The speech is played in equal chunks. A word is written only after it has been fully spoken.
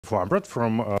Christoph Lampert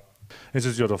from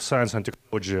Institute of Science and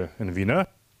Technology in Vienna,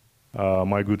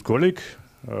 my good colleague,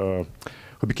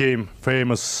 who became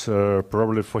famous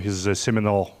probably for his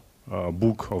seminal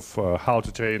book of how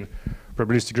to train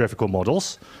probabilistic graphical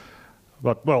models.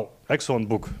 But, well, excellent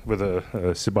book with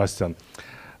Sebastian.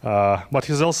 But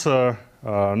he's also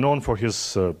known for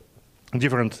his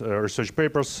different research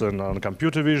papers on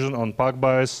computer vision, on pug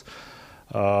bias,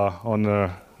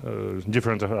 on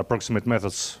different approximate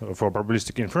methods for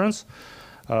probabilistic inference.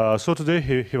 So today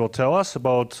he will tell us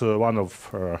about one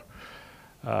of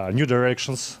new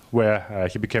directions where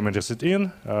he became interested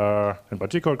in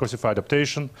particular classifier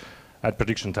adaptation at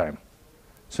prediction time.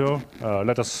 So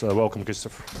let us welcome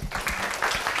Christoph.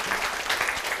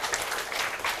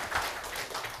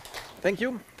 Thank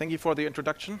you. Thank you for the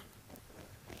introduction.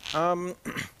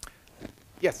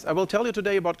 Yes, I will tell you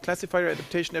today about classifier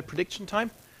adaptation at prediction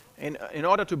time. In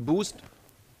order to boost...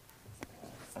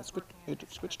 You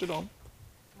switched it on?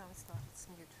 No, it's not. It's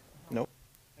mute. No,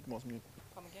 it was mute.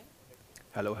 Come again?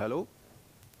 Hello, hello.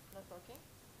 Not working?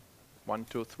 1,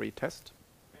 2, 3, test.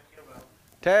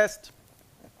 Test.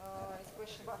 It's a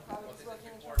question about how it is working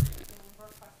in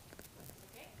broadcast.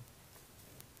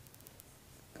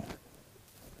 Okay?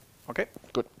 Okay,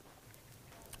 good.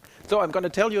 So I'm going to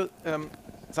tell you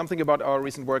something about our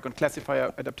recent work on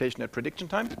classifier adaptation at prediction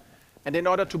time. And in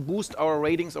order to boost our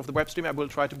ratings of the web stream, I will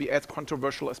try to be as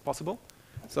controversial as possible.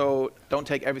 So don't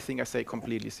take everything I say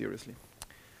completely seriously.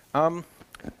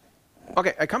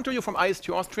 OK, I come to you from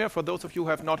IST Austria. For those of you who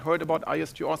have not heard about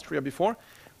IST Austria before,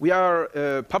 we are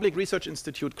a public research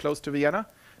institute close to Vienna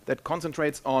that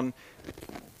concentrates on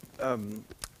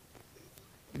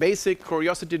basic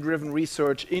curiosity-driven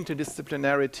research,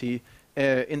 interdisciplinarity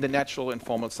in the natural and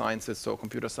formal sciences, so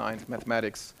computer science,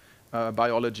 mathematics,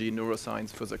 biology,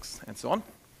 neuroscience, physics, and so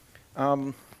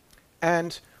on.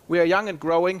 And we are young and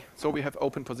growing, so we have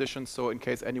open positions. So in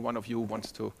case any one of you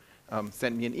wants to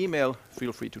send me an email,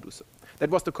 feel free to do so. That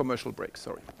was the commercial break,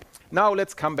 sorry. Now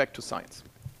let's come back to science.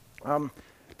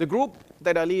 The group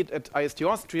that I lead at IST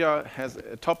Austria has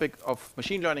a topic of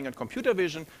machine learning and computer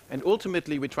vision, and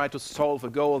ultimately we try to solve a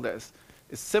goal that is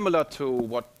similar to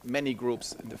what many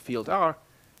groups in the field are.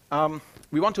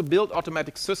 We want to build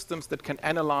automatic systems that can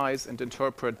analyze and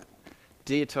interpret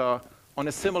data on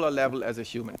a similar level as a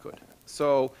human could.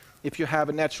 So if you have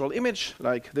a natural image,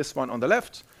 like this one on the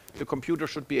left, the computer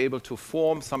should be able to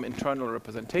form some internal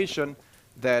representation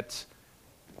that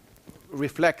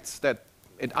reflects that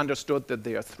it understood that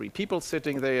there are 3 people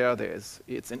sitting there.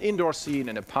 It's an indoor scene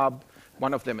in a pub.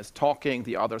 One of them is talking,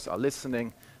 the others are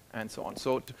listening, and so on.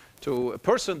 So to a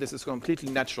person, this is a completely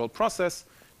natural process.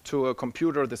 To a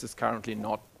computer, this is currently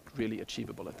not really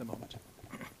achievable at the moment.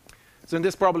 So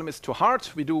this problem is too hard.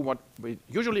 We do what we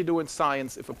usually do in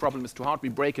science. If a problem is too hard, we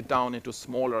break it down into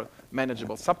smaller,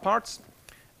 manageable subparts.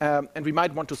 And we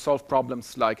might want to solve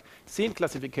problems like scene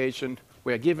classification,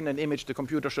 where given an image, the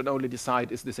computer should only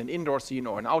decide, is this an indoor scene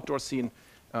or an outdoor scene?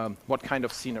 What kind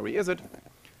of scenery is it?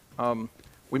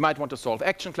 We might want to solve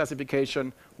action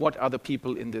classification. What are the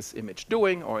people in this image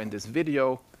doing or in this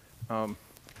video?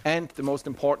 And the most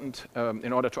important,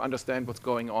 in order to understand what's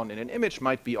going on in an image,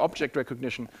 might be object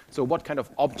recognition. So what kind of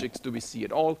objects do we see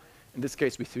at all? In this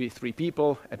case, we see 3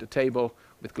 people at a table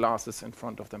with glasses in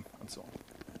front of them, and so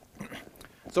on.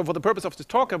 So for the purpose of this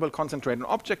talk, I will concentrate on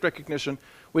object recognition,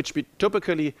 which we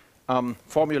typically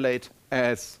formulate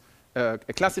as a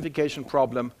classification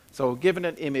problem. So given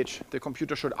an image, the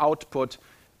computer should output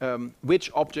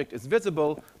which object is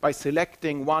visible by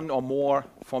selecting one or more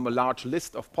from a large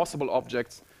list of possible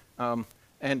objects.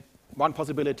 And one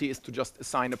possibility is to just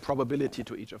assign a probability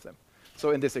to each of them. So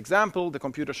in this example, the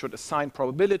computer should assign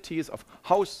probabilities of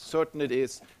how certain it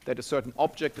is that a certain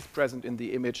object is present in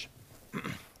the image.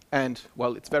 And,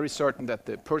 well, it's very certain that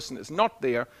the person is not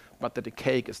there, but that the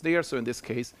cake is there. So in this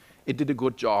case, it did a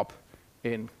good job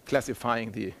in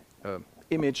classifying the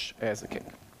image as a cake.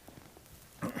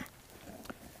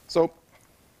 So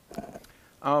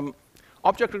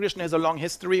object recognition has a long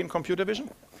history in computer vision,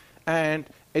 and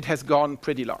it has gone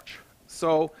pretty large.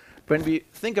 So when we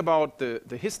think about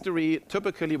the history,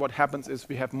 typically what happens is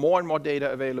we have more and more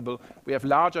data available. We have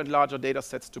larger and larger data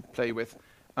sets to play with.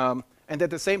 And at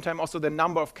the same time, also the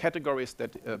number of categories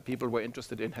that people were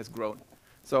interested in has grown.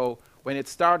 So when it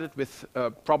started with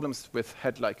problems with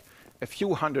had like a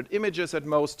few hundred images at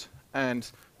most and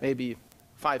maybe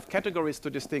 5 categories to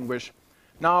distinguish,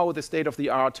 now the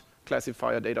state-of-the-art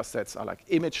classifier data sets are like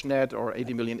ImageNet or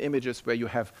 80 million images, where you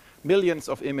have millions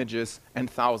of images and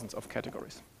thousands of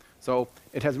categories. So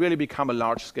it has really become a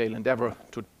large-scale endeavor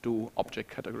to do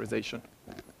object categorization.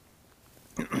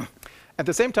 At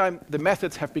the same time, the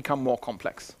methods have become more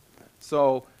complex.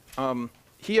 So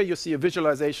Here you see a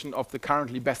visualization of the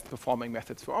currently best performing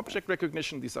methods for object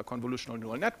recognition. These are convolutional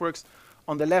neural networks.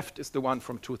 On the left is the one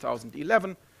from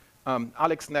 2011,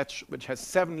 AlexNet, which has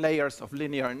 7 layers of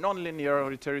linear and nonlinear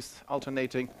arbitraries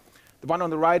alternating. The one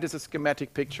on the right is a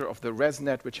schematic picture of the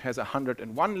ResNet, which has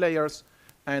 101 layers.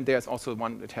 And there's also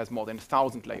one that has more than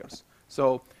 1,000 layers.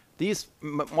 So these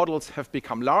models have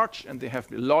become large, and they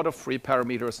have a lot of free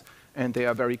parameters, and they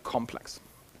are very complex.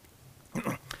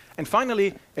 And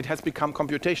finally, it has become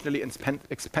computationally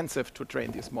expensive to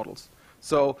train these models.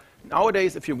 So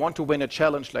nowadays, if you want to win a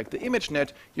challenge like the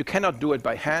ImageNet, you cannot do it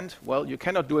by hand. Well, you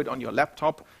cannot do it on your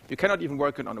laptop. You cannot even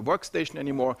work it on a workstation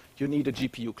anymore. You need a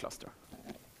GPU cluster.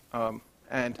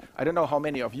 And I don't know how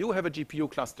many of you have a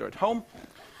GPU cluster at home.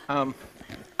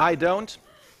 I don't.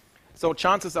 So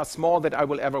chances are small that I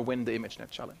will ever win the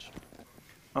ImageNet challenge.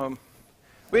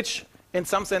 Which, in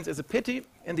some sense, is a pity.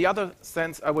 In the other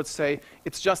sense, I would say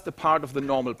it's just a part of the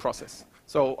normal process.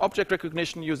 So object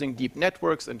recognition using deep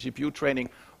networks and GPU training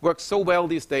works so well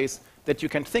these days that you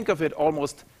can think of it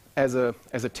almost as a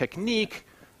technique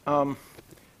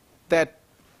that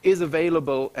is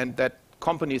available and that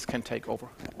companies can take over.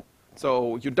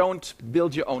 So you don't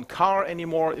build your own car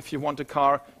anymore. If you want a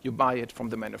car, you buy it from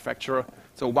the manufacturer.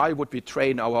 So why would we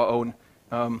train our own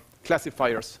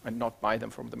classifiers and not buy them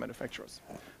from the manufacturers?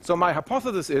 So my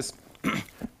hypothesis is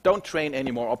don't train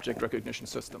any more object recognition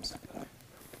systems.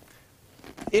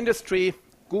 Industry,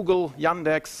 Google,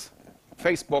 Yandex,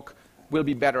 Facebook will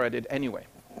be better at it anyway.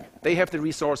 They have the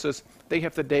resources, they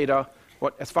have the data.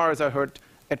 As far as I heard,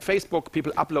 at Facebook,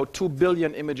 people upload 2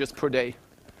 billion images per day.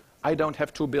 I don't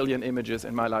have 2 billion images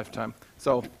in my lifetime,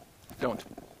 so don't.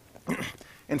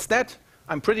 Instead,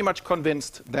 I'm pretty much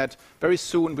convinced that very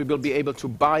soon we will be able to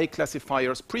buy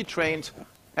classifiers pre-trained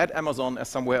at Amazon as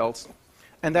somewhere else.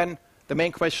 And then the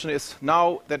main question is,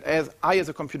 now that I, as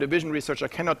a computer vision researcher,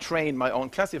 cannot train my own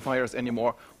classifiers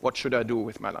anymore, what should I do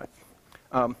with my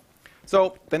life?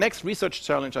 So the next research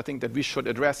challenge I think that we should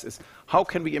address is how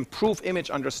can we improve image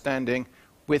understanding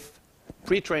with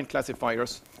pre-trained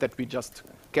classifiers that we just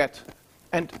get.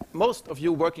 And most of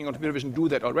you working on computer vision do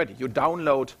that already. You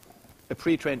download a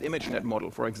pre-trained ImageNet model,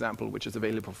 for example, which is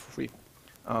available for free.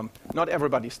 Not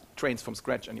everybody trains from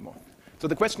scratch anymore. So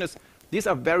the question is, these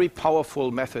are very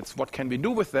powerful methods. What can we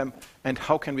do with them, and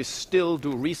how can we still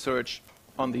do research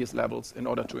on these levels in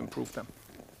order to improve them?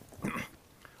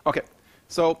 Okay,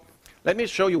 so let me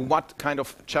show you what kind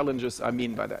of challenges I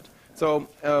mean by that. So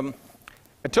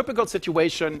a typical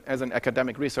situation as an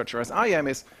academic researcher, as I am,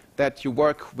 is that you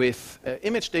work with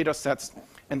image data sets,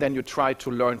 and then you try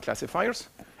to learn classifiers.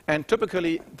 And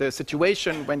typically, the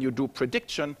situation when you do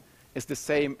prediction is the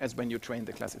same as when you train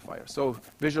the classifier. So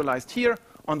visualized here,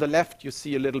 on the left, you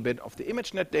see a little bit of the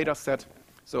ImageNet data set.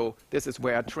 So this is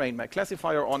where I train my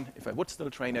classifier on, if I would still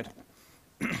train it.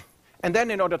 And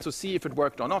then in order to see if it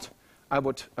worked or not, I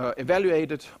would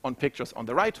evaluate it on pictures on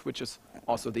the right, which is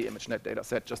also the ImageNet data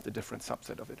set, just a different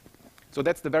subset of it. So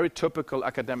that's the very typical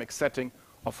academic setting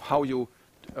of how you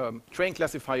train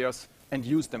classifiers and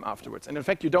use them afterwards. And in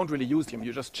fact, you don't really use them.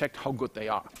 You just check how good they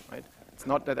are. Right? It's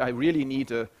not that I really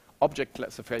need an object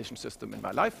classification system in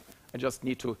my life. I just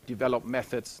need to develop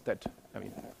methods that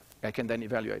I can then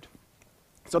evaluate.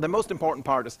 So the most important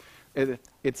part is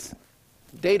it's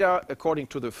data according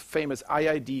to the famous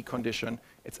IID condition.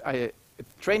 It's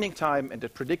training time and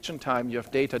at prediction time. You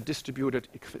have data distributed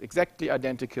exactly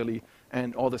identically,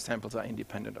 and all the samples are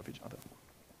independent of each other.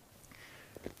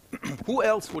 Who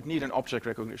else would need an object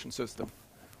recognition system?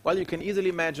 Well, you can easily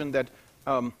imagine that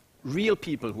real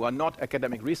people who are not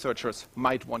academic researchers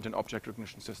might want an object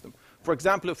recognition system. For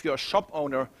example, if you're a shop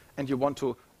owner and you want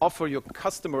to offer your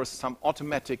customers some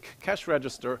automatic cash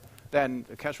register, then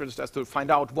the cash register has to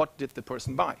find out what did the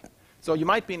person buy. So you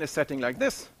might be in a setting like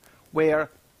this,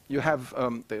 where you have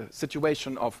the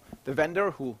situation of the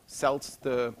vendor who sells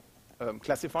the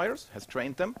classifiers, has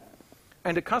trained them,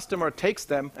 and the customer takes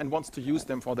them and wants to use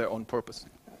them for their own purpose.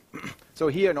 So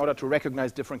here, in order to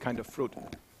recognize different kind of fruit.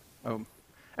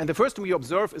 And the first thing we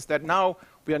observe is that now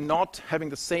we are not having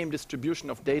the same distribution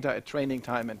of data at training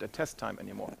time and at test time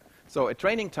anymore. So at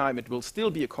training time, it will still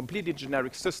be a completely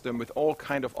generic system with all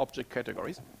kind of object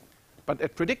categories. But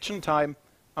at prediction time,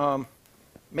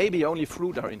 maybe only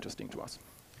fruit are interesting to us.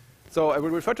 So I will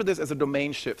refer to this as a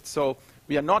domain shift. So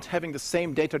we are not having the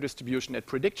same data distribution at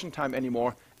prediction time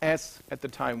anymore as at the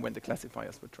time when the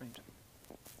classifiers were trained.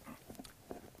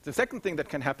 The second thing that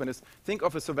can happen is think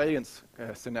of a surveillance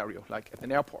scenario, like at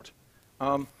an airport.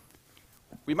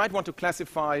 We might want to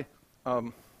classify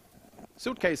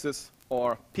suitcases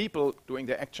or people doing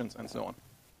their actions and so on.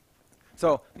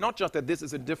 So not just that this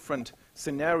is a different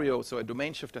scenario, so a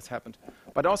domain shift has happened.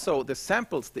 But also the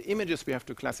samples, the images we have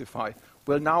to classify,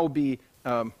 will now be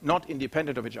not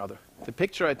independent of each other. The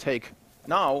picture I take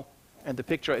now and the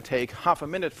picture I take half a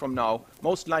minute from now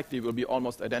most likely will be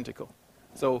almost identical.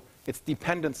 So it's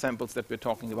dependent samples that we're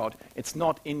talking about. It's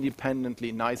not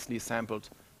independently, nicely sampled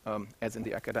as in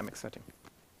the academic setting.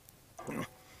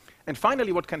 And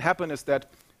finally, what can happen is that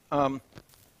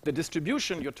the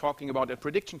distribution you're talking about at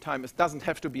prediction time doesn't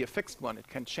have to be a fixed one. It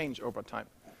can change over time.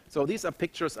 So these are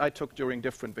pictures I took during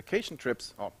different vacation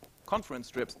trips or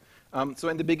conference trips. So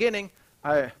in the beginning,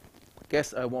 I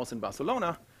guess I was in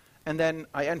Barcelona, and then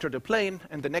I entered a plane,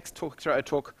 and the next picture I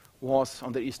took was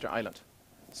on the Easter Island.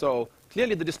 So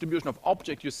clearly the distribution of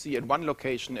object you see at one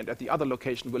location and at the other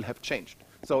location will have changed.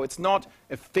 So it's not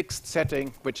a fixed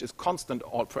setting which is constant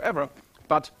all forever,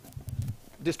 but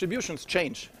distributions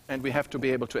change, and we have to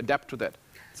be able to adapt to that.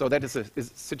 So that is a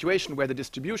situation where the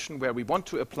distribution where we want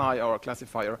to apply our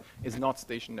classifier is not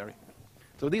stationary.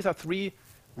 So these are three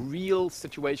real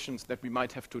situations that we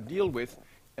might have to deal with,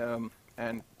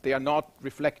 and they are not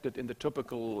reflected in the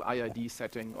typical IID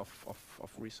setting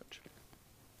of research.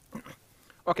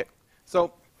 Okay,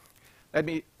 so let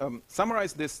me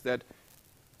summarize this, that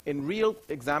in real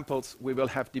examples we will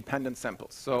have dependent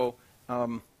samples. So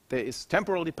there is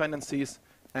temporal dependencies,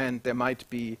 and there might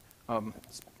be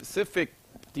specific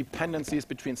dependencies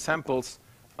between samples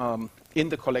in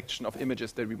the collection of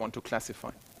images that we want to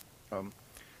classify.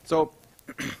 So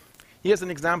here's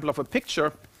an example of a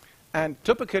picture, and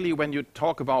typically when you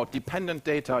talk about dependent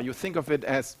data, you think of it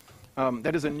as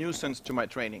that is a nuisance to my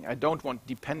training. I don't want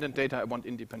dependent data, I want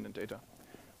independent data.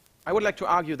 I would like to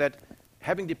argue that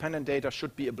having dependent data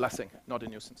should be a blessing, not a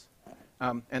nuisance.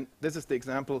 And this is the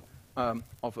example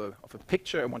of a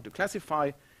picture I want to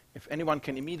classify. If anyone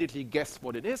can immediately guess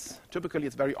what it is, typically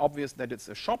it's very obvious that it's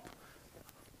a shop.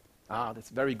 That's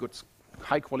very good,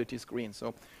 high quality screen.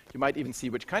 So you might even see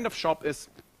which kind of shop is.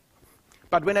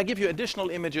 But when I give you additional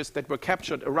images that were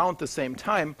captured around the same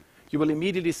time, you will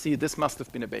immediately see this must have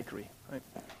been a bakery, right?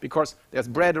 Because there's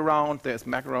bread around, there's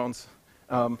macarons,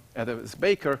 there's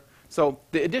baker. So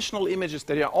the additional images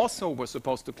that I also were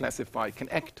supposed to classify can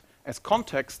act as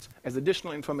context, as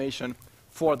additional information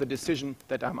for the decision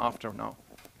that I'm after now.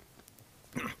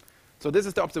 So this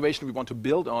is the observation we want to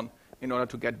build on in order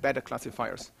to get better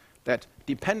classifiers, that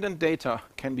dependent data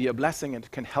can be a blessing and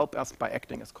can help us by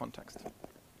acting as context.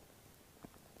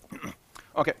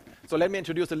 Okay, so let me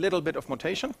introduce a little bit of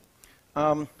notation.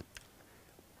 I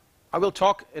will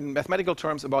talk in mathematical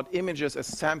terms about images as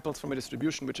samples from a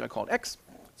distribution which I call X.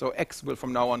 So X will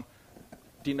from now on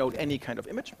denote any kind of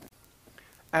image.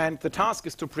 And the task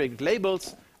is to predict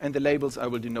labels, and the labels I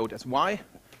will denote as Y.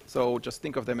 So just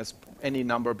think of them as any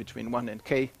number between 1 and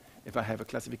k if I have a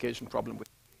classification problem with.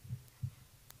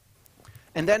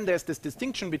 And then there's this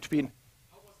distinction between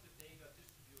how was the data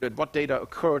distributed, what data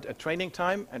occurred at training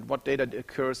time, and what data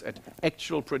occurs at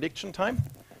actual prediction time.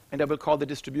 And I will call the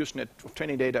distribution of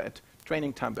training data at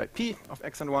training time by P of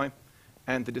X and Y,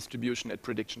 and the distribution at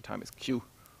prediction time is Q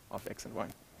of X and Y.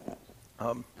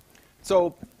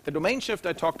 So the domain shift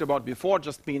I talked about before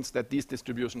just means that these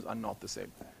distributions are not the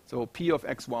same. So P of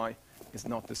XY is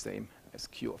not the same as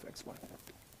Q of XY.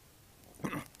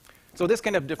 So this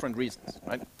can have different reasons,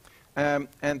 right?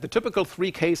 And the typical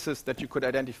three cases that you could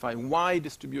identify why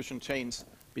distribution changes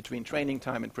between training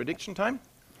time and prediction time.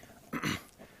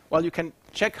 Well, you can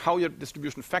check how your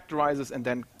distribution factorizes and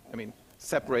then,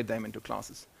 separate them into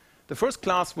classes. The first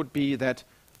class would be that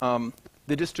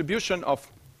the distribution of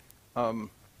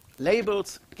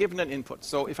labels given an input.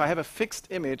 So if I have a fixed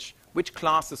image, which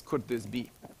classes could this be?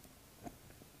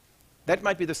 That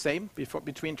might be the same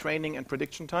between training and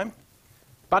prediction time,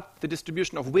 but the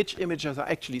distribution of which images I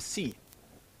actually see,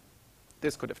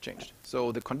 this could have changed.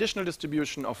 So the conditional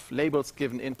distribution of labels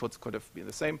given inputs could have been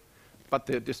the same, but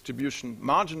the distribution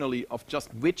marginally of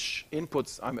just which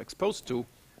inputs I'm exposed to,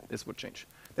 this would change.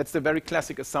 That's the very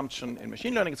classic assumption in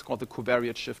machine learning. It's called the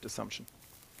covariate shift assumption.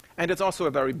 And it's also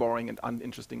a very boring and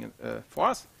uninteresting for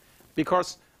us,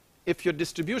 because if your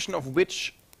distribution of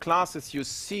which classes you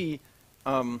see,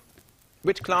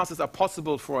 which classes are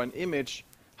possible for an image,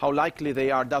 how likely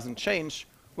they are doesn't change,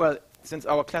 well, since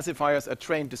our classifiers are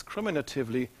trained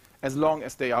discriminatively, as long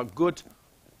as they are good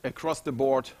across the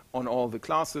board on all the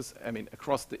classes,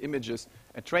 across the images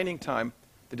at training time,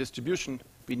 the distribution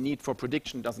we need for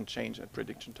prediction doesn't change at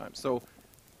prediction time. So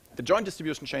the joint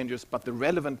distribution changes, but the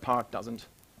relevant part doesn't.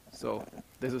 So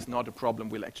this is not a problem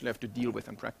we'll actually have to deal with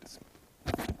in practice.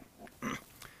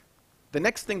 The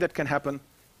next thing that can happen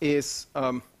is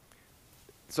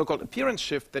so-called appearance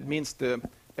shift. That means the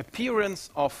appearance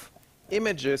of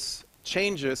images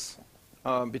changes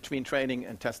between training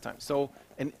and test time. So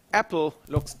an apple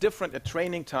looks different at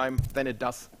training time than it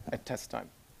does at test time.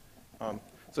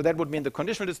 So that would mean the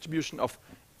conditional distribution of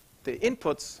the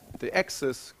inputs, the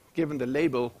x's, given the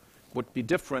label, would be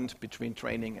different between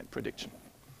training and prediction.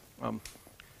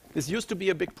 This used to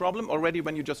be a big problem already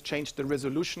when you just changed the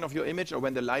resolution of your image or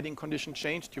when the lighting condition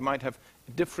changed. You might have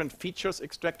different features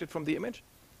extracted from the image.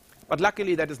 But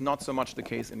luckily, that is not so much the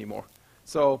case anymore.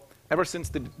 So ever since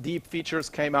the deep features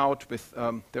came out with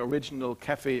the original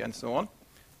cafe and so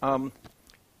on,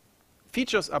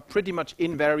 features are pretty much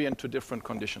invariant to different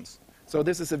conditions. So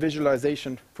this is a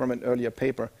visualization from an earlier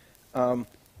paper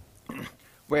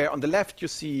where on the left you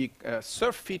see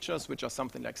surf features, which are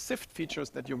something like SIFT features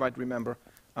that you might remember.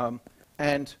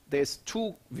 And there's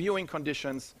two viewing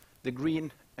conditions, the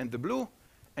green and the blue.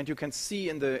 And you can see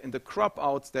in the crop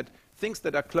outs that things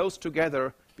that are close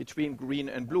together between green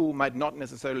and blue might not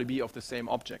necessarily be of the same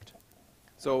object.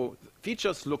 So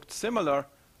features looked similar,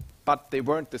 but they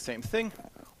weren't the same thing.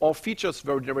 Or features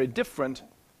were very different,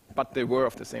 but they were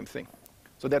of the same thing.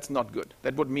 So that's not good.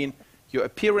 That would mean your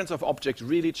appearance of objects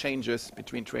really changes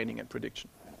between training and prediction.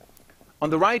 On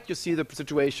the right, you see the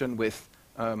situation with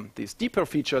these deeper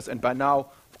features. And by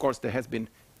now, of course, there has been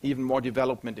even more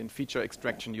development in feature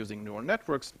extraction using neural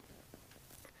networks.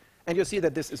 And you see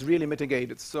that this is really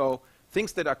mitigated. So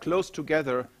things that are close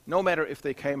together, no matter if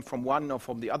they came from one or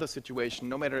from the other situation,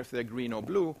 no matter if they're green or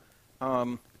blue,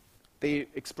 they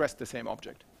express the same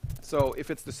object. So if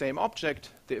it's the same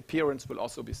object, the appearance will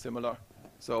also be similar.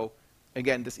 So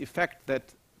again, this effect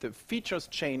that the features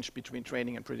change between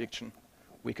training and prediction,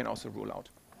 we can also rule out.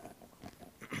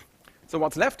 So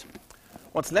what's left?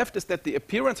 What's left is that the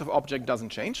appearance of object doesn't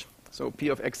change. So P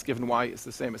of x given y is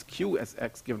the same as Q as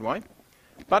x given y.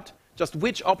 But just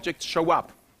which objects show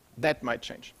up, that might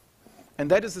change.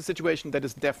 And that is a situation that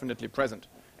is definitely present.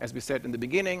 As we said in the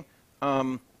beginning,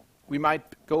 we might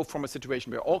go from a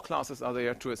situation where all classes are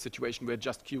there to a situation where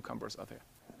just cucumbers are there.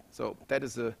 So that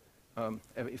is an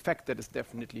effect that is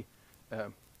definitely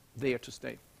there to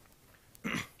stay.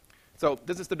 So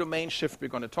this is the domain shift we're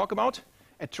going to talk about.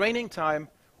 At training time,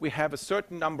 we have a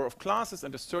certain number of classes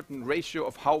and a certain ratio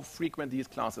of how frequent these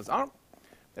classes are.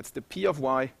 That's the P of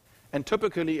y. And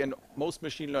typically, in most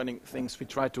machine learning things, we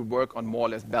try to work on more or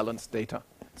less balanced data.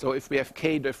 So if we have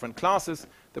k different classes,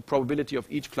 the probability of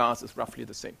each class is roughly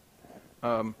the same.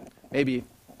 Maybe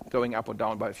going up or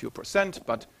down by a few %,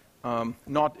 but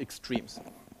not extremes.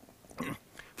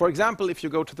 For example, if you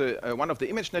go to the, one of the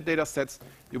ImageNet data sets,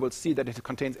 you will see that it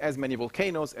contains as many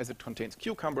volcanoes as it contains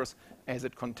cucumbers, as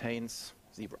it contains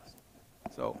zebras.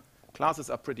 So classes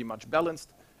are pretty much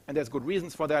balanced. And there's good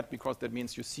reasons for that, because that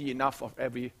means you see enough of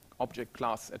every object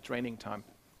class at training time.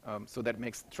 So that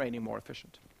makes training more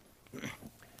efficient.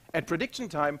 At prediction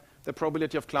time, the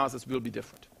probability of classes will be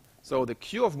different. So the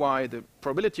Q of y, the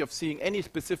probability of seeing any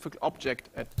specific object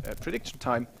at prediction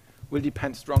time, will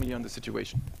depend strongly on the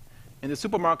situation. In the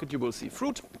supermarket, you will see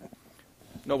fruit,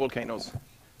 no volcanoes.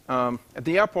 At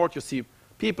the airport, you see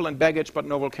people and baggage, but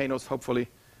no volcanoes, hopefully.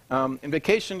 In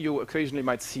vacation, you occasionally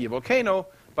might see a volcano,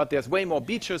 but there's way more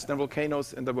beaches than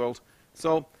volcanoes in the world.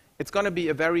 So it's going to be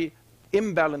a very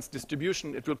imbalanced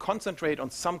distribution. It will concentrate on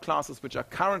some classes which are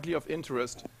currently of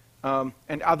interest,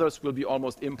 and others will be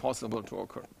almost impossible to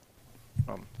occur.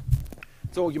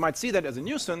 So you might see that as a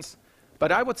nuisance,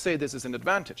 but I would say this is an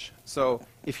advantage. So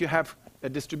if you have a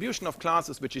distribution of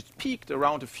classes which is peaked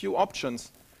around a few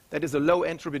options, that is a low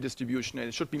entropy distribution, and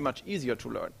it should be much easier to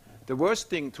learn. The worst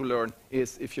thing to learn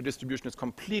is if your distribution is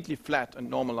completely flat and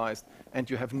normalized, and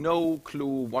you have no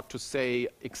clue what to say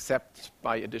except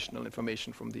by additional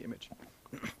information from the image.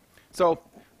 So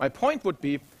my point would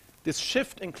be, this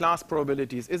shift in class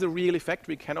probabilities is a real effect.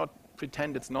 We cannot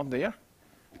pretend it's not there.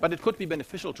 But it could be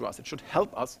beneficial to us. It should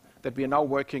help us that we are now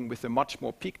working with a much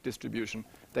more peak distribution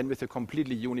than with a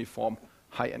completely uniform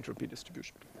high entropy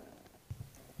distribution.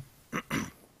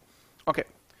 OK,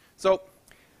 so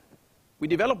we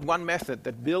developed one method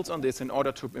that builds on this in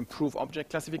order to improve object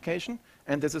classification.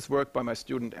 And this is work by my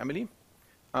student, Emily.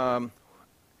 And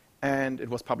it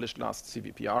was published last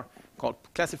CVPR, called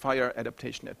Classifier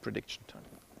Adaptation at Prediction Time.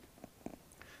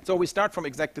 So we start from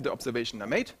exactly the observation I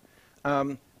made.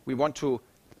 We want to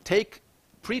take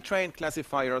pre-trained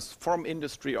classifiers from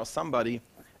industry or somebody,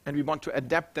 and we want to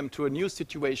adapt them to a new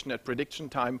situation at prediction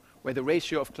time where the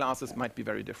ratio of classes might be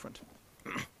very different.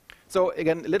 So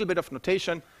again, a little bit of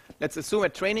notation. Let's assume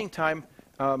at training time,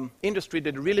 industry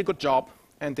did a really good job,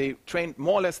 and they trained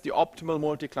more or less the optimal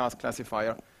multi-class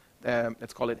classifier.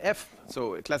 Let's call it F.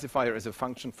 So a classifier is a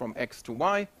function from X to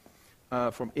Y,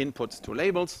 from inputs to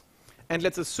labels. And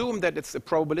let's assume that it's a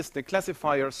probabilistic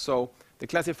classifier, so the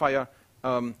classifier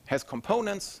has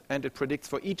components, and it predicts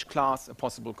for each class a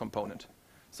possible component.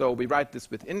 So we write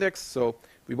this with index. So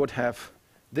we would have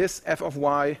this f of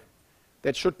y.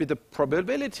 That should be the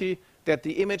probability that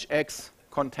the image x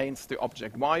contains the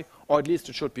object y, or at least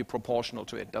it should be proportional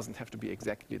to it. It doesn't have to be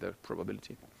exactly the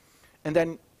probability. And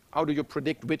then how do you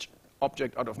predict which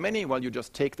object out of many? Well, you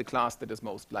just take the class that is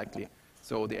most likely.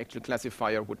 So the actual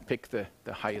classifier would pick the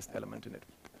highest element in it.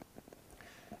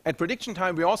 At prediction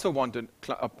time, we also want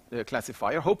a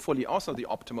classifier, hopefully also the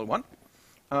optimal one.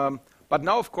 But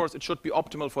now, of course, it should be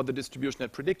optimal for the distribution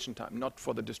at prediction time, not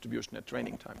for the distribution at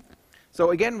training time.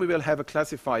 So again, we will have a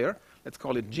classifier. Let's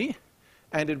call it G.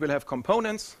 And it will have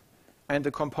components. And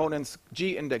the components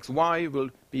G index Y will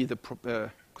be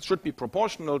should be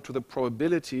proportional to the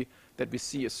probability that we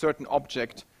see a certain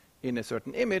object in a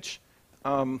certain image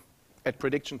at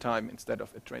prediction time instead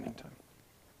of at training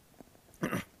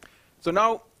time. So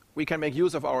now we can make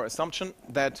use of our assumption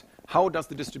that how does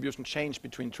the distribution change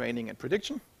between training and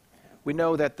prediction? We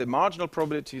know that the marginal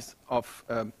probabilities of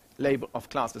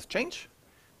classes change.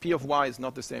 P of y is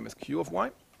not the same as Q of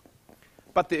y.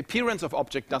 But the appearance of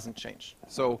object doesn't change.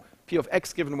 So P of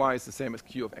x given y is the same as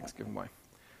Q of x given y.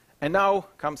 And now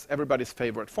comes everybody's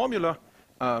favorite formula,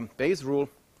 Bayes rule.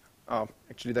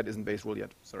 Actually, that isn't Bayes rule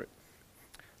yet. Sorry.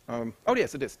 Oh,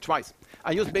 yes, it is, twice.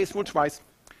 I use Bayes rule twice.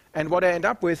 And what I end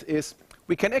up with is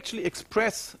we can actually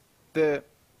express the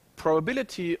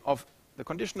probability of the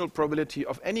conditional probability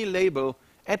of any label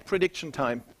at prediction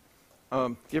time,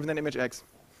 given an image x,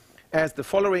 as the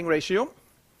following ratio.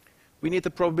 We need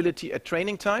the probability at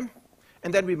training time,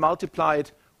 and then we multiply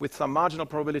it with some marginal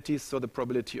probabilities, so the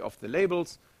probability of the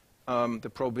labels,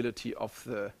 the probability of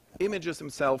the images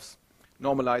themselves,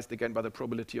 normalized again by the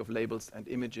probability of labels and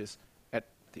images at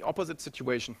the opposite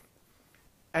situation.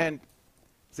 And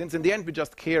since in the end we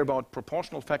just care about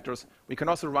proportional factors, we can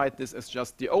also write this as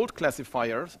just the old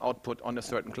classifier's output on a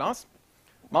certain class,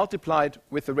 multiplied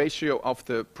with the ratio of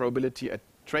the probability at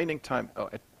training time, or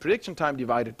at prediction time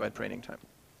divided by training time.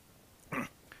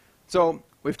 So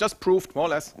we've just proved, more or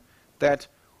less, that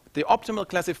the optimal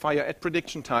classifier at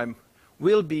prediction time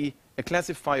will be a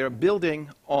classifier building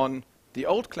on the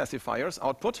old classifier's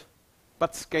output,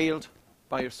 but scaled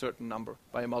by a certain number,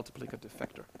 by a multiplicative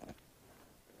factor.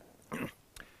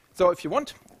 So if you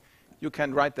want, you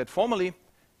can write that formally,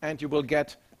 and you will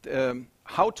get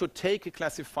how to take a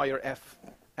classifier f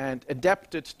and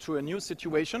adapt it to a new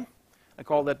situation. I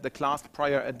call that the class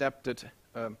prior adapted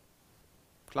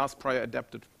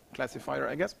classifier,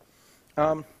 I guess.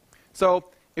 So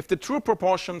if the true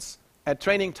proportions at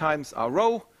training times are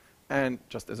rho, and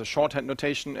just as a shorthand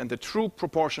notation, and the true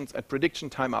proportions at prediction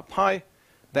time are pi,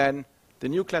 then the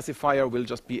new classifier will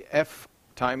just be f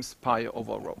times pi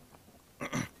over rho.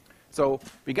 So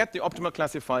we get the optimal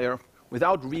classifier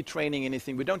without retraining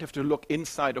anything. We don't have to look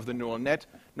inside of the neural net.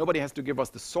 Nobody has to give us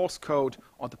the source code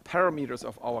or the parameters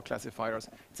of our classifiers.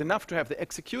 It's enough to have the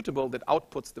executable that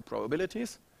outputs the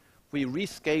probabilities. We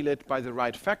rescale it by the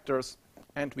right factors,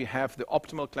 and we have the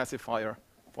optimal classifier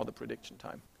for the prediction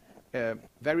time.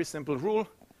 Very simple rule,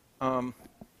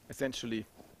 essentially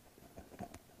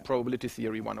probability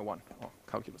theory 101, or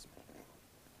calculus.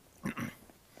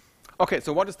 Okay,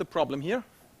 so what is the problem here?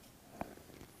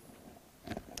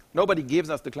 Nobody gives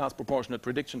us the class proportionate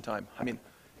prediction time. I mean,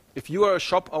 if you are a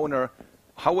shop owner,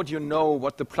 how would you know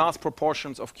what the class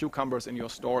proportions of cucumbers in your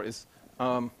store is?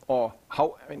 Or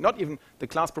how, I mean, not even the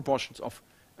class proportions of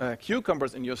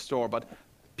cucumbers in your store, but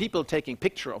people taking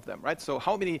picture of them, right? So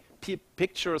how many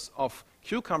pictures of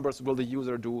cucumbers will the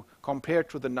user do compared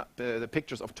to the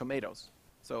pictures of tomatoes?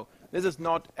 So this is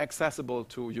not accessible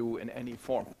to you in any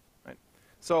form, right?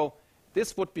 So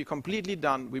this would be completely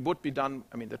done. We would be done,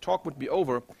 I mean, the talk would be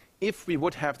over if we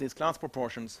would have these class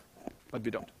proportions, but we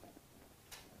don't.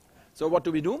 So what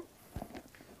do?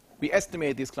 We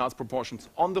estimate these class proportions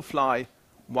on the fly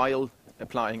while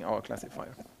applying our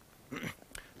classifier.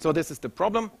 So this is the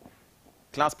problem.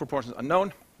 Class proportions are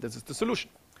known. This is the solution.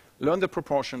 Learn the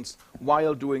proportions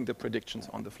while doing the predictions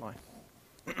on the fly.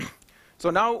 So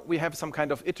now we have some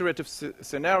kind of iterative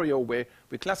scenario where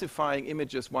we're classifying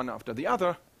images one after the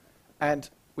other, and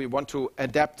we want to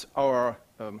adapt our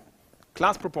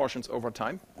class proportions over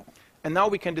time. And now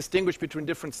we can distinguish between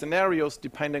different scenarios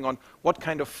depending on what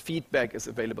kind of feedback is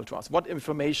available to us, what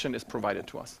information is provided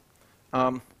to us.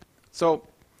 So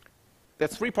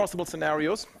there's three possible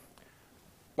scenarios.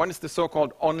 One is the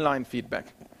so-called online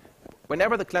feedback.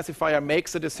 Whenever the classifier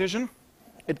makes a decision,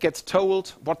 it gets told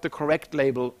what the correct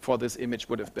label for this image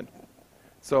would have been.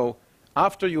 So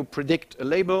after you predict a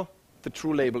label, the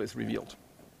true label is revealed.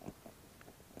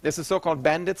 There's a so-called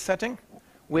bandit setting,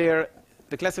 where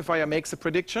the classifier makes a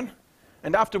prediction,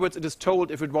 And afterwards, it is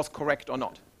told if it was correct or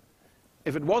not.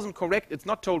 If it wasn't correct, it's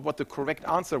not told what the correct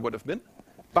answer would have been,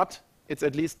 but it's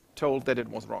at least told that it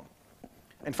was wrong.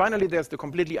 And finally, there's the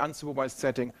completely unsupervised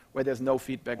setting where there's no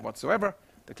feedback whatsoever.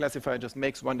 The classifier just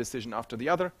makes one decision after the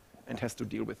other and has to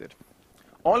deal with it.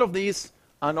 All of these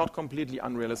are not completely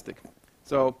unrealistic.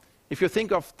 So if you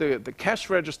think of the cash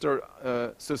register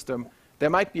system, there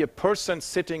might be a person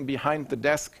sitting behind the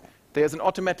desk. There's an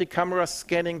automatic camera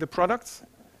scanning the products,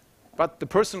 but the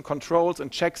person controls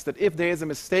and checks that if there is a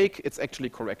mistake, it's actually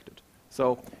corrected.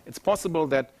 So it's possible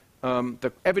that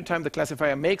every time the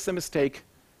classifier makes a mistake,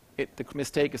 the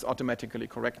mistake is automatically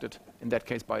corrected, in that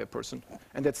case by a person.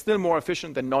 And that's still more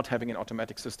efficient than not having an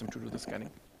automatic system to do the scanning.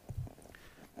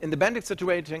 In the bandit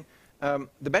situation,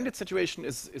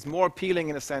 is more appealing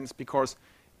in a sense because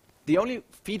the only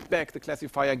feedback the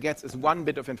classifier gets is one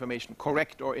bit of information,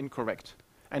 correct or incorrect.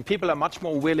 And people are much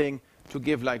more willing to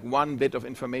give like one bit of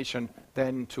information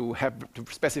than to have to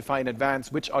specify in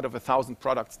advance which out of 1,000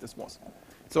 products this was.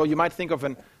 So you might think of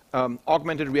an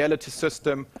augmented reality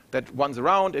system that runs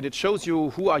around and it shows you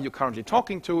who are you currently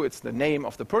talking to. It's the name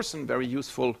of the person, very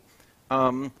useful.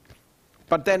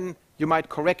 But then you might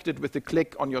correct it with the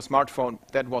click on your smartphone.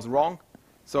 That was wrong.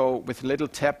 So with a little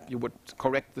tap, you would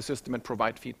correct the system and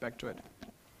provide feedback to it.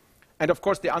 And of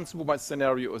course, the unsupervised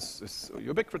scenario is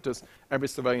ubiquitous. Every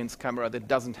surveillance camera that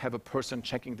doesn't have a person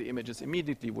checking the images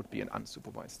immediately would be an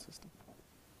unsupervised system.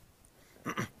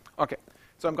 OK,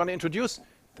 so I'm going to introduce,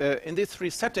 in these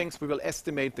three settings, we will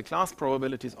estimate the class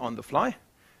probabilities on the fly.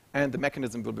 And the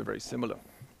mechanism will be very similar.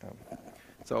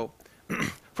 So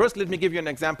first, let me give you an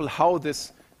example how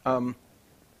this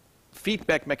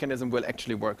feedback mechanism will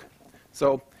actually work.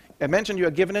 So I mentioned you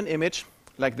are given an image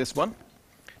like this one.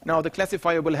 Now the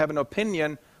classifier will have an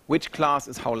opinion which class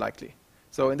is how likely.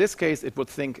 So in this case, it would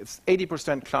think it's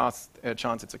 80%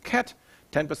 chance it's a cat,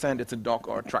 10% it's a dog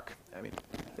or a truck. I mean,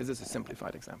 this is a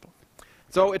simplified example.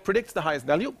 So it predicts the highest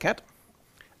value, cat.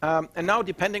 And now,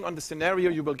 depending on the scenario,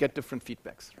 you will get different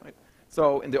feedbacks. Right?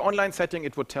 So in the online setting,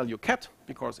 it would tell you cat,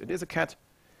 because it is a cat.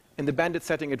 In the bandit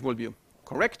setting, it will be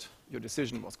correct. Your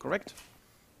decision was correct.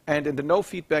 And in the no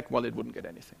feedback, well, it wouldn't get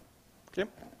anything. Clear?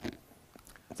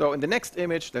 So in the next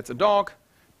image, that's a dog.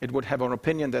 It would have an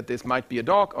opinion that this might be a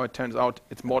dog, or it turns out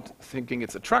it's more thinking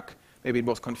it's a truck. Maybe it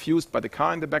was confused by the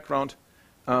car in the background.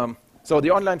 So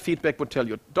the online feedback would tell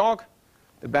you dog.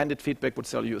 The bandit feedback would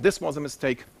tell you this was a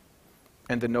mistake.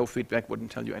 And the no feedback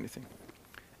wouldn't tell you anything,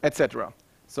 etc.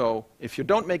 So if you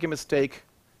don't make a mistake,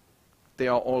 they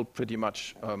are all pretty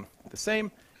much the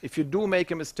same. If you do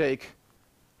make a mistake,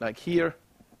 like here,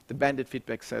 the bandit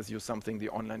feedback says you something, the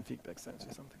online feedback says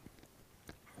you something.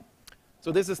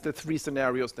 So this is the three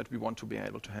scenarios that we want to be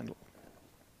able to handle.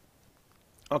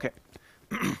 OK.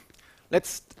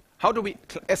 How do we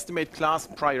estimate class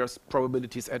priors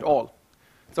probabilities at all?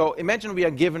 So imagine we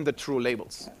are given the true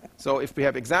labels. So if we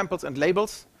have examples and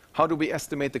labels, how do we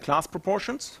estimate the class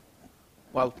proportions?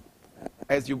 Well,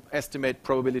 as you estimate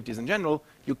probabilities in general,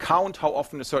 you count how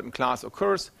often a certain class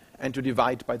occurs and to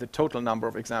divide by the total number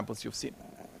of examples you've seen.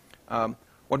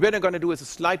 What we're going to do is a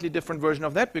slightly different version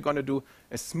of that. We're going to do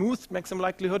a smooth maximum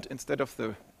likelihood instead of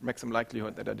the maximum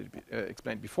likelihood that I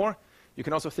explained before. You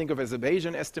can also think of it as a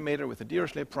Bayesian estimator with a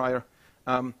Dirichlet prior.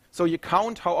 So you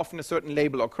count how often a certain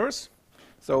label occurs.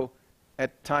 So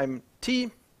at time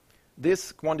t,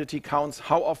 this quantity counts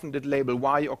how often did label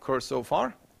y occur so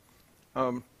far.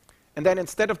 And then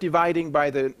instead of dividing by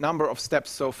the number of steps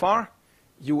so far,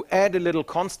 you add a little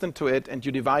constant to it, and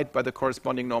you divide by the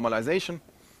corresponding normalization.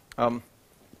 And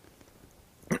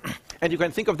you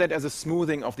can think of that as a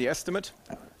smoothing of the estimate,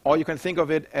 or you can think of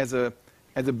it as a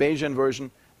Bayesian version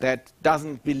that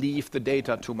doesn't believe the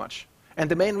data too much.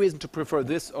 And the main reason to prefer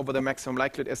this over the maximum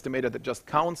likelihood estimator that just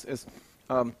counts is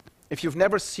if you've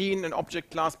never seen an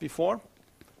object class before,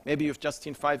 maybe you've just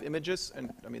seen 5 images,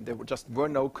 and I mean there just were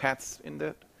no cats in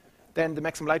that, then the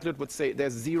maximum likelihood would say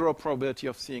there's 0 probability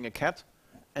of seeing a cat,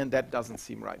 and that doesn't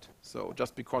seem right. So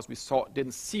just because we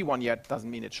didn't see one yet doesn't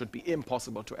mean it should be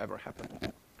impossible to ever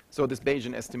happen. So this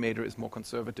Bayesian estimator is more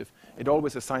conservative. It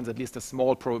always assigns at least a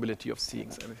small probability of seeing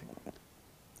everything.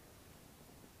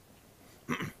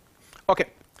 OK,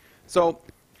 so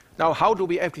now how do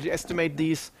we actually estimate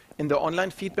these in the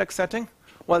online feedback setting?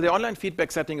 Well, the online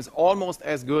feedback setting is almost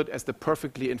as good as the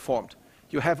perfectly informed.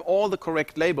 You have all the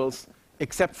correct labels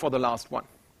except for the last one.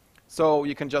 So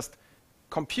you can just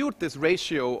compute this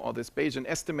ratio or this Bayesian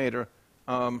estimator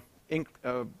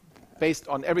based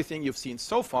on everything you've seen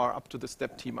so far up to the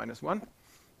step t-1.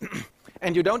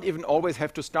 And you don't even always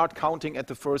have to start counting at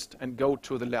the first and go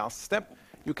to the last step.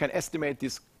 You can estimate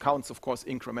these counts, of course,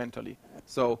 incrementally.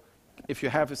 So if you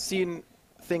have seen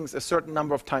things a certain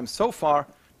number of times so far.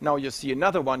 Now you see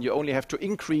another one. You only have to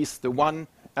increase the one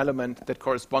element that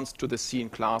corresponds to the seen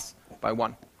class by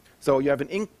 1. So you have an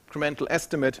incremental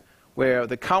estimate where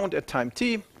the count at time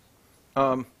t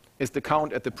is the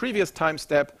count at the previous time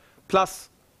step plus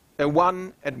a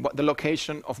 1 at the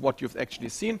location of what you've actually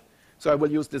seen. So I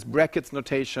will use this brackets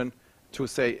notation to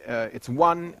say it's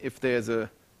 1 if there's a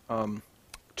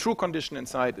true condition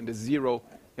inside and a 0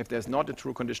 if there's not a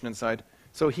true condition inside.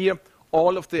 So here,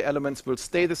 all of the elements will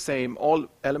stay the same. All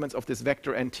elements of this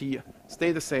vector nt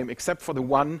stay the same, except for the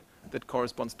 1 that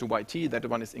corresponds to yt. That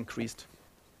one is increased.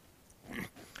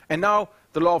 And now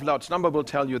the law of large number will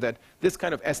tell you that this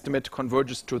kind of estimate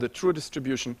converges to the true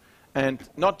distribution, and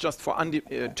not just for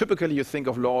typically you think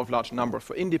of law of large number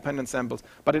for independent samples,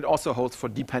 but it also holds for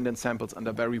dependent samples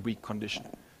under very weak condition.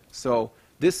 So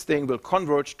this thing will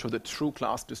converge to the true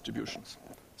class distributions.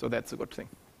 So that's a good thing.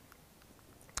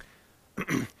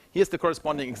 Here's the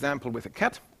corresponding example with a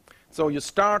cat. So you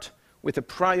start with a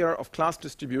prior of class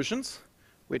distributions,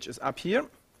 which is up here.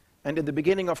 And in the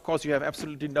beginning, of course, you have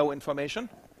absolutely no information.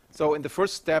 So in the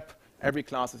first step, every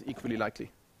class is equally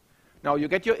likely. Now you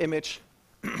get your image.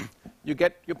 You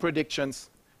get your predictions.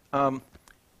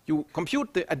 You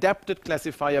compute the adapted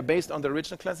classifier based on the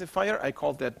original classifier. I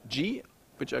call that G,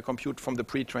 which I compute from the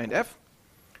pre-trained F.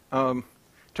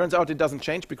 Turns out it doesn't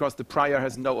change because the prior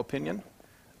has no opinion.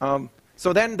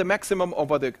 So then the maximum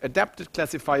over the adapted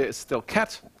classifier is still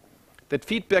cat. That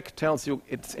feedback tells you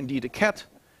it's indeed a cat.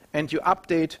 And you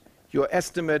update your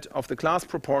estimate of the class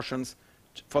proportions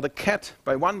for the cat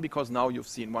by 1 because now you've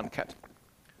seen 1 cat.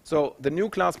 So the new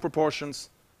class proportions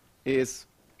is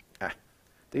a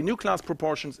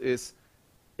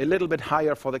little bit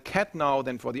higher for the cat now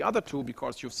than for the other two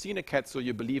because you've seen a cat, so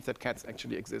you believe that cats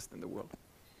actually exist in the world.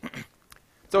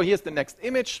 So here's the next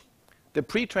image. The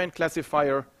pre-trained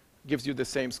classifier gives you the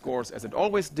same scores as it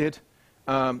always did.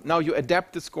 Now you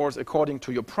adapt the scores according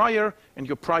to your prior, and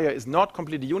your prior is not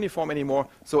completely uniform anymore,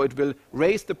 so it will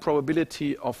raise the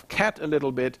probability of cat a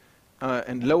little bit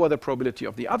and lower the probability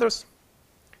of the others.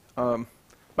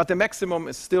 But the maximum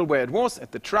is still where it was,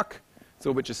 at the truck,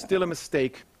 so which is still a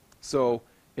mistake. So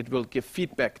it will give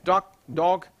feedback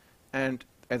dog, and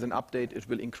as an update, it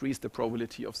will increase the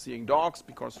probability of seeing dogs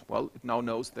because, well, it now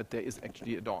knows that there is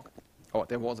actually a dog, or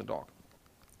there was a dog.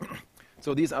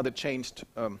 So these are the changed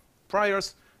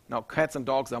priors. Now cats and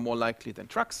dogs are more likely than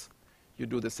trucks. You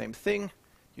do the same thing.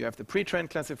 You have the pre-trained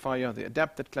classifier, the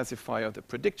adapted classifier. The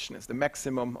prediction is the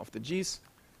maximum of the G's.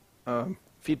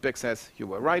 Feedback says you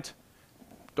were right.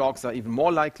 Dogs are even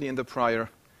more likely in the prior,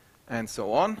 and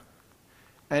so on.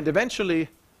 And eventually,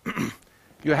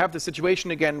 you have the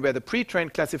situation again where the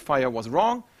pre-trained classifier was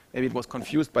wrong. Maybe it was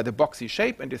confused by the boxy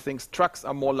shape, and it thinks trucks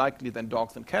are more likely than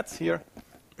dogs and cats here.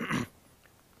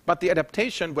 But the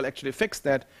adaptation will actually fix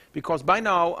that, because by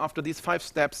now, after these 5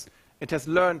 steps, it has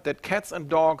learned that cats and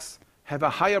dogs have a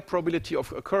higher probability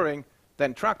of occurring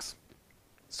than trucks.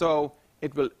 So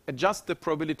it will adjust the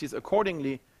probabilities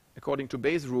accordingly, according to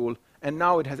Bayes' rule, and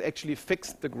now it has actually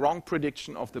fixed the wrong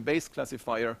prediction of the Bayes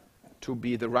classifier to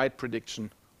be the right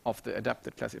prediction of the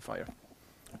adapted classifier,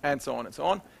 and so on and so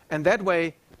on. And that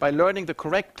way, by learning the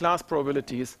correct class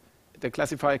probabilities, the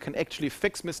classifier can actually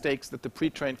fix mistakes that the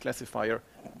pre-trained classifier,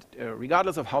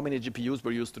 regardless of how many GPUs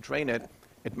were used to train it,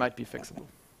 it might be fixable.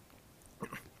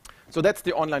 So that's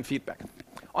the online feedback.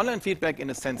 Online feedback, in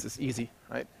a sense, is easy,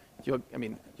 right?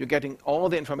 You're getting all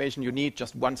the information you need,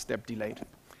 just 1 step delayed.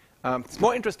 It's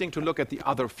more interesting to look at the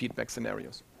other feedback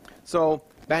scenarios. So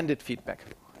bandit feedback.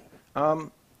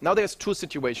 Now there's 2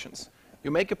 situations.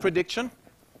 You make a prediction,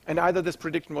 and either this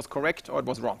prediction was correct or it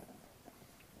was wrong.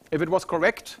 If it was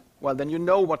correct, well, then you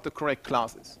know what the correct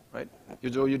class is, right?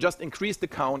 You just increase the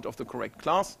count of the correct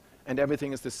class, and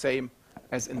everything is the same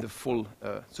as in the full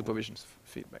supervision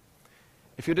feedback.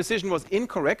 If your decision was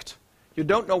incorrect, you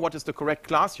don't know what is the correct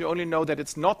class. You only know that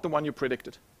it's not the one you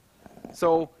predicted.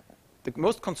 So the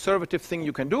most conservative thing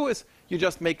you can do is you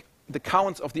just make the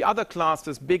counts of the other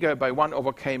classes bigger by 1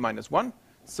 over k minus 1.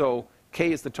 So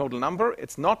k is the total number.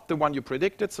 It's not the one you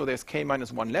predicted, so there's k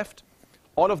minus 1 left.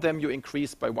 All of them you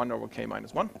increase by 1 over k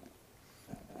minus 1.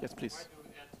 Yes, please. Why do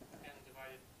we add n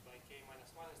divided by k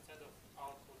minus 1 instead of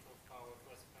output of our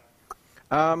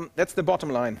classifier? That's the bottom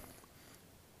line.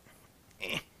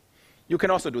 You can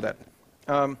also do that.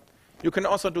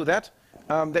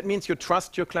 That means you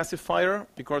trust your classifier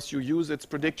because you use its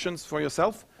predictions for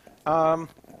yourself.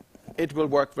 It will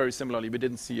work very similarly. We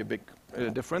didn't see a big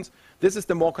difference. This is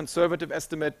the more conservative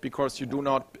estimate because you do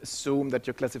not assume that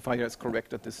your classifier is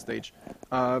correct at this stage.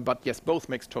 But yes, both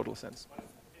makes total sense. But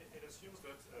it assumes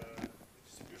that the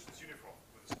distribution is uniform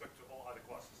with respect to all other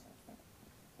classes,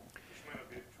 which may not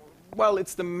be well,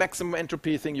 it's the maximum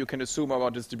entropy thing you can assume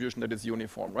about distribution that is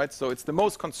uniform, right? So it's the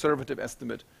most conservative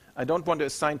estimate. I don't want to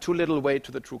assign too little weight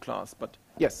to the true class, but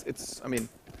yes, it's, I mean,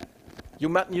 you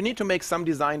need to make some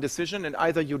design decision, and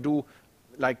either you do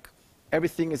like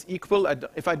everything is equal.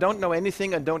 If I don't know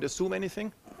anything, I don't assume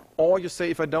anything. Or you say,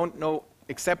 if I don't know,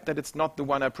 except that it's not the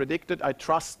one I predicted, I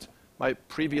trust my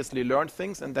previously learned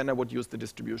things, and then I would use the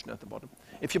distribution at the bottom.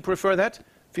 If you prefer that,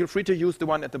 feel free to use the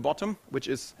one at the bottom, which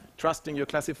is trusting your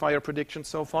classifier predictions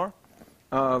so far.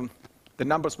 The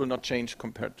numbers will not change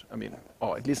compared, I mean,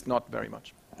 or at least not very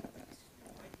much.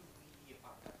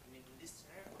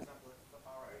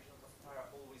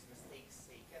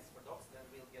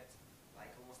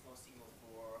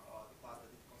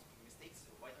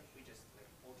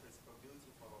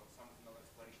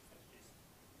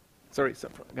 Sorry,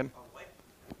 again. Why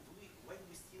do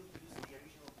we still use the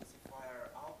original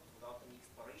classifier out without any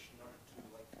exploration in order to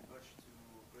like converge to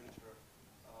greater,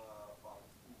 to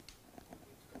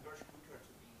converge quicker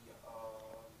to the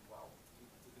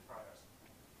to the priors?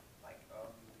 Like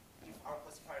if our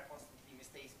classifier constantly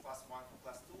mistakes +1 for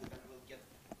 +2, then we'll get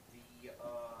the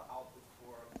output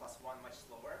for +1 much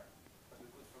slower. But we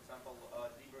could, for example,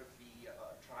 deliberately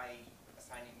try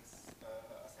assigning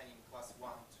 +1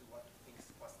 to what we think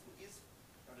 +2 is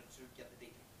in order to get the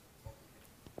data.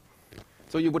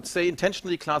 So you would say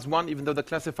intentionally class 1, even though the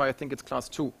classifier think it's class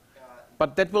 2.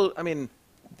 But that will, I mean,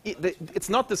 it's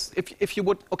not this, if you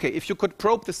would, okay, if you could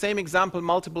probe the same example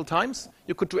multiple times,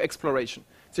 you could do exploration.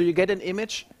 So you get an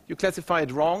image, you classify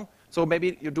it wrong, so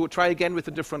maybe you try again with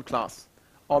a different class.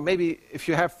 Or maybe if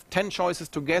you have 10 choices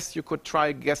to guess, you could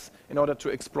try guess in order to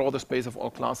explore the space of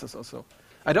all classes or so.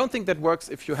 I don't think that works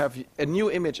if you have a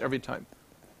new image every time.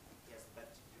 Yes, but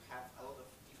you have a lot of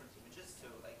different images, so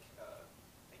like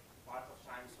part of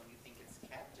times when you think it's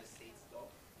cat, just say it's dog.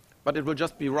 But it will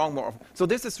just be wrong more often. So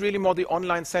this is really more the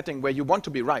online setting where you want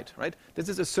to be right? This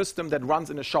is a system that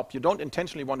runs in a shop. You don't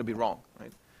intentionally want to be wrong,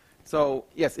 right? So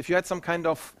yes, if you had some kind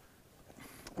of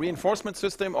reinforcement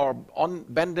system or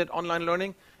banded online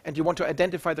learning, and you want to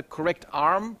identify the correct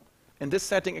arm, in this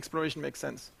setting, exploration makes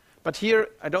sense. But here,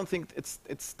 I don't think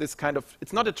it's this kind of,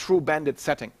 it's not a true banded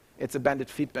setting. It's a banded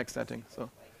feedback setting. So,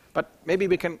 but maybe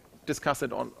we can discuss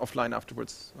it offline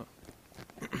afterwards.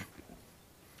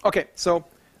 Okay, so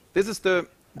this is the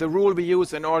rule we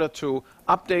use in order to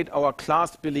update our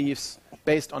class beliefs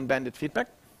based on banded feedback.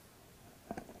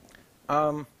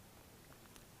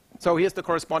 So here's the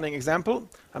corresponding example.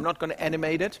 I'm not going to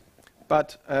animate it,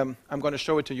 but I'm going to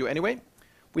show it to you anyway.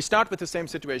 We start with the same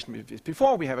situation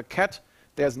before. We have a cat.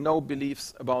 There's no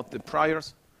beliefs about the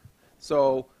priors.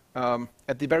 So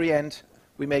at the very end,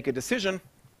 we make a decision,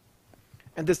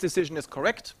 and this decision is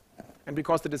correct. And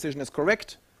because the decision is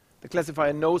correct, the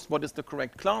classifier knows what is the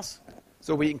correct class,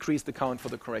 so we increase the count for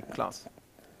the correct class.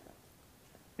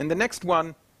 In the next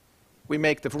one, we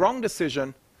make the wrong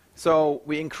decision, so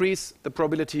we increase the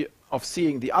probability of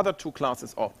seeing the other two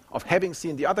classes, or of having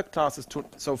seen the other classes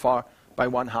so far by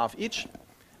 1/2 each.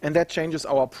 And that changes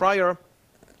our prior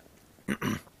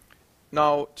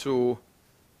now to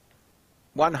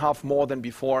 1/2 more than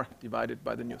before, divided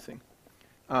by the new thing,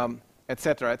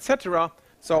 etc., etc.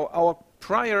 So our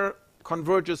prior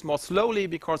converges more slowly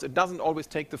because it doesn't always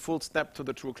take the full step to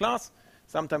the true class.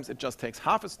 Sometimes it just takes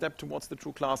half a step towards the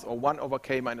true class, or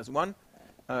 1/k - 1.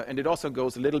 And it also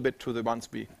goes a little bit to the ones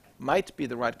we might be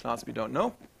the right class, we don't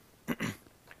know.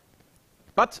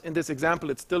 But in this example,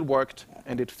 it still worked,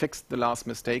 and it fixed the last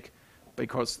mistake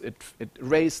because it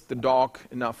raised the dog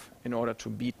enough in order to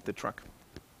beat the truck.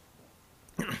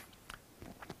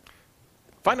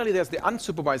 Finally, there's the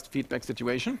unsupervised feedback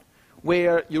situation,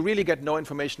 where you really get no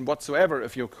information whatsoever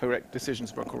if your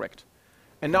decisions were correct.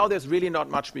 And now there's really not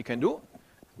much we can do.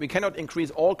 We cannot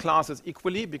increase all classes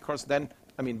equally, because then,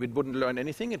 I mean, we wouldn't learn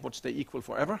anything. It would stay equal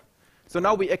forever. So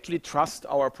now we actually trust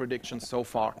our predictions so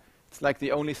far. It's like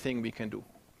the only thing we can do.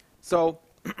 So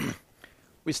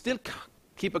we still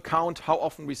keep a count how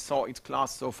often we saw each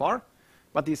class so far,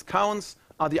 but these counts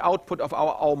are the output of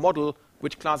our model,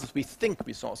 which classes we think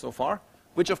we saw so far,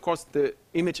 which of course the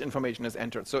image information is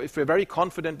entered. So if we're very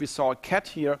confident we saw a cat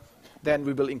here, then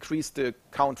we will increase the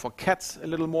count for cats a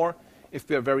little more. If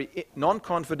we're very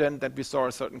non-confident that we saw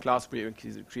a certain class, we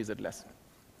increase it less.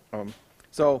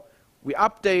 So we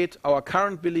update our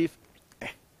current belief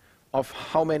of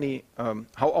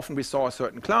how often we saw a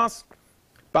certain class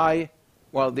by,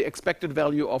 well, the expected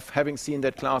value of having seen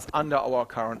that class under our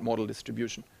current model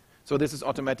distribution. So this is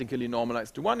automatically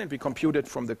normalized to 1, and we compute it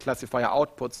from the classifier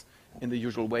outputs in the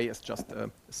usual way as just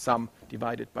a sum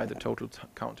divided by the total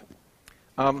count.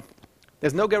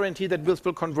 There's no guarantee that this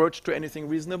will converge to anything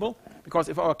reasonable, because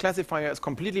if our classifier is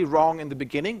completely wrong in the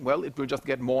beginning, well, it will just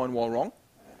get more and more wrong,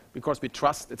 because we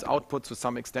trust its output to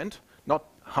some extent. Not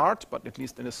hard, but at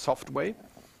least in a soft way.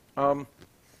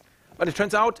 But it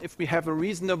turns out if we have a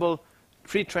reasonable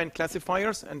pre-trained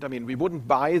classifiers, and I mean, we wouldn't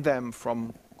buy them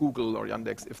from Google or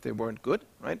Yandex if they weren't good,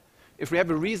 right? If we have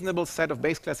a reasonable set of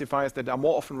base classifiers that are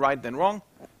more often right than wrong,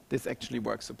 this actually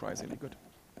works surprisingly good.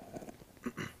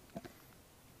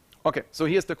 Okay, so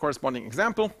here's the corresponding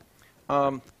example.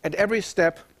 At every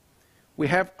step, we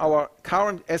have our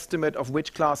current estimate of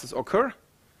which classes occur,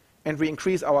 and we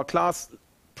increase our class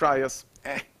priors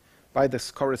by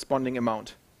this corresponding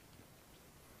amount.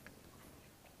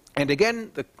 And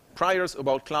again, the priors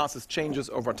about classes changes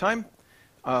over time,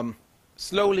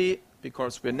 slowly,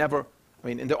 because we're never, I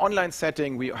mean, in the online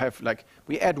setting, we have like,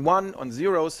 we add 1 on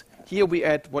zeros. Here we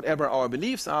add whatever our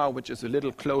beliefs are, which is a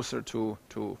little closer to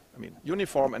I mean,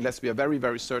 uniform, unless we are very,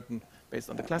 very certain based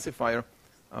on the classifier.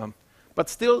 But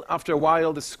still, after a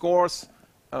while, the scores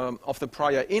of the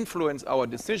prior influence our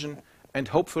decision, and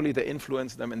hopefully they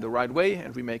influence them in the right way,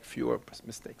 and we make fewer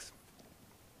mistakes.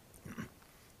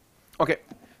 Okay,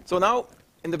 so now,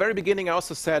 in the very beginning, I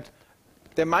also said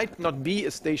there might not be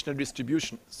a stationary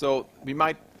distribution. So we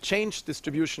might change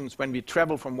distributions when we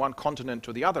travel from one continent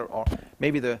to the other, or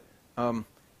maybe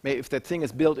if that thing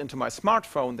is built into my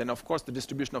smartphone, then of course the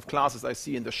distribution of classes I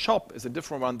see in the shop is a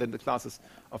different one than the classes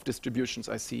of distributions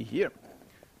I see here.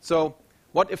 So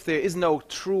what if there is no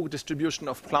true distribution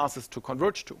of classes to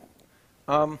converge to?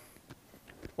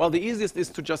 Well, the easiest is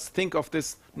to just think of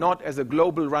this not as a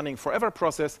global running forever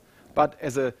process, but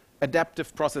as an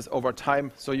adaptive process over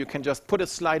time. So you can just put a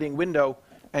sliding window,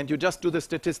 and you just do the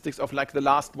statistics of like the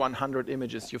last 100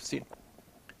 images you've seen.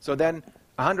 So then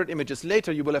 100 images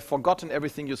later, you will have forgotten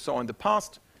everything you saw in the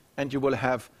past, and you will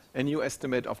have a new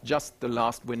estimate of just the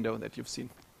last window that you've seen.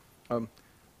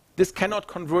 This cannot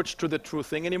converge to the true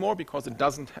thing anymore, because it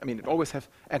doesn't, I mean, it always has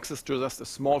access to just a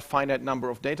small finite number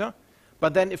of data.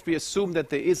 But then if we assume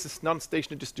that there is this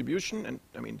non-stationary distribution, and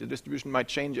I mean, the distribution might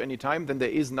change any time, then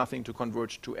there is nothing to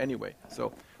converge to anyway.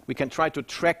 So we can try to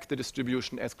track the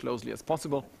distribution as closely as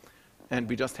possible, and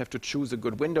we just have to choose a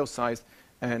good window size.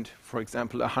 And for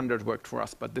example, 100 worked for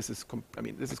us, but this is,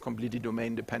 this is completely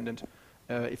domain dependent.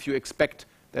 If you expect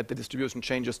that the distribution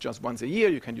changes just once a year,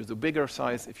 you can use a bigger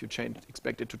size. If you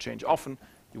expect it to change often,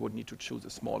 you would need to choose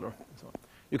a smaller. And so on.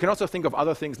 You can also think of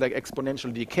other things like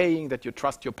exponential decaying, that you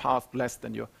trust your past less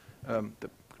than your the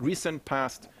recent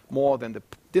past, more than the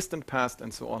distant past,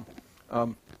 and so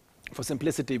on. For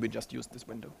simplicity, we just use this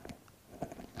window.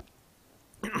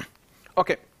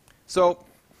 Okay, so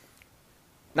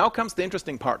now comes the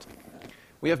interesting part.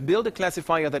 We have built a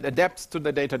classifier that adapts to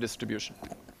the data distribution.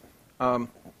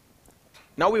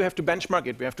 Now we have to benchmark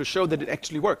it. We have to show that it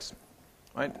actually works.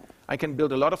 Right? I can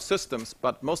build a lot of systems,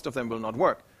 but most of them will not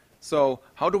work. So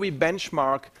how do we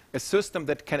benchmark a system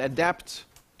that can adapt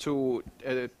to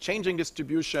a changing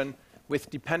distribution with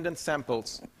dependent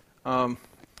samples?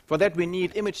 For that, we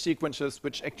need image sequences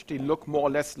which actually look more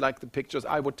or less like the pictures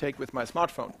I would take with my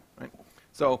smartphone. Right?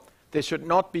 So they should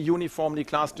not be uniformly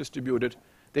class distributed.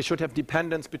 They should have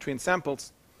dependence between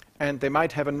samples. And they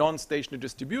might have a non-stationary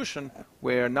distribution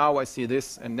where now I see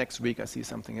this and next week I see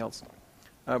something else.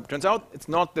 Turns out it's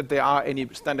not that there are any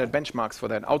standard benchmarks for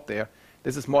that out there.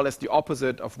 This is more or less the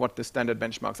opposite of what the standard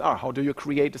benchmarks are. How do you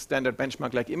create a standard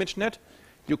benchmark like ImageNet?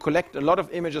 You collect a lot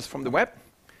of images from the web,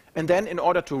 and then in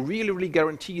order to really, really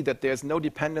guarantee that there's no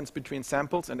dependence between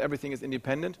samples and everything is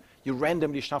independent, you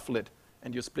randomly shuffle it,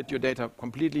 and you split your data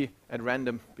completely at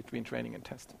random between training and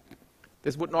test.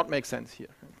 This would not make sense here.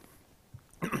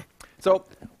 So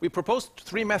we proposed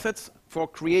 3 methods for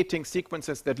creating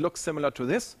sequences that look similar to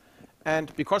this.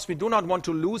 And because we do not want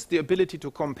to lose the ability to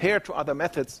compare to other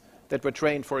methods that were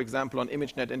trained, for example, on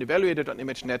ImageNet and evaluated on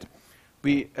ImageNet,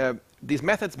 these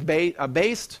methods are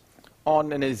based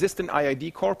on an existing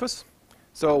IID corpus.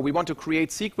 So we want to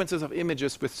create sequences of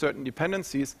images with certain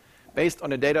dependencies based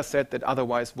on a data set that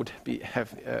otherwise would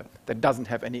that doesn't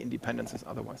have any dependencies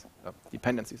otherwise.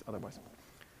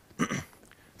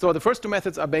 So the first 2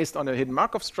 methods are based on a hidden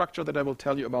Markov structure that I will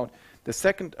tell you about. The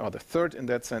second, or the third in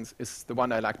that sense, is the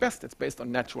one I like best. It's based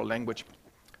on natural language.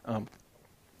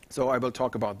 So I will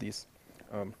talk about these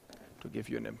to give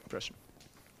you an impression.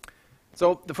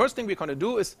 So the first thing we're going to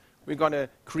do is we're going to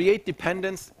create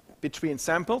dependence between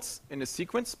samples in a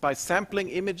sequence by sampling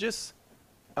images,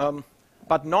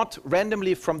 but not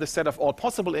randomly from the set of all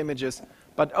possible images,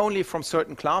 but only from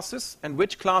certain classes. And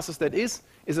which classes that is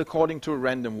according to a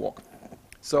random walk.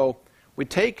 So we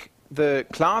take the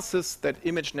classes that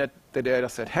ImageNet, the data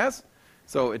set has.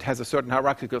 So it has a certain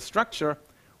hierarchical structure.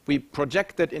 we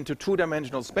project that into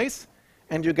two-dimensional space,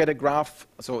 and you get a graph.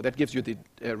 So that gives you the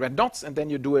red dots, and then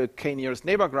you do a k-nearest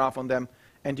neighbor graph on them,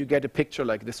 and you get a picture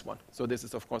like this one. So this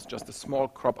is, of course, just a small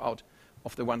crop out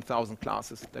of the 1,000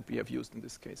 classes that we have used in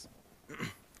this case.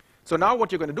 So now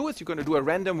what you're going to do is you're going to do a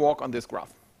random walk on this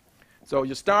graph. So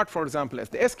you start, for example, as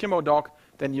the Eskimo dog,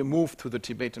 then you move to the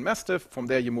Tibetan Mastiff. From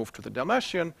there, you move to the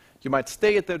Dalmatian. You might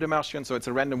stay at the Dalmatian, so it's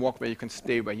a random walk where you can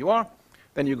stay where you are.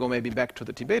 Then you go maybe back to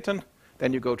the Tibetan.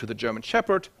 Then you go to the German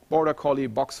Shepherd, Border Collie,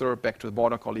 Boxer, back to the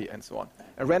Border Collie, and so on.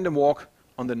 A random walk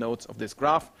on the nodes of this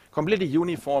graph, completely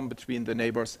uniform between the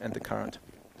neighbors and the current.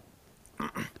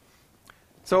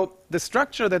 So the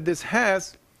structure that this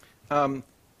has,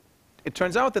 it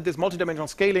turns out that this multidimensional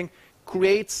scaling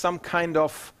creates some kind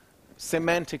of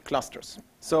semantic clusters.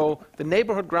 So the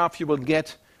neighborhood graph you will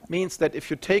get means that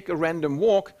if you take a random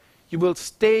walk, you will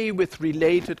stay with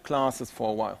related classes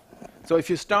for a while. So if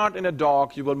you start in a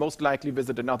dog, you will most likely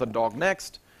visit another dog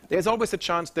next. There's always a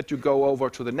chance that you go over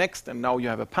to the next, and now you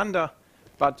have a panda.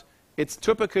 But it's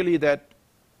typically that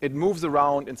it moves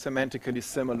around in semantically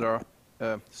similar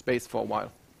space for a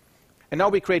while. And now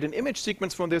we create an image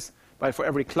sequence from this. By for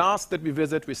every class that we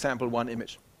visit, we sample one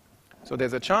image. So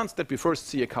there's a chance that we first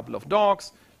see a couple of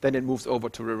dogs, then it moves over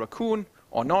to a raccoon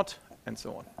or not, and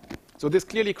so on. So this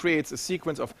clearly creates a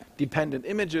sequence of dependent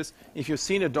images. If you've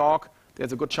seen a dog,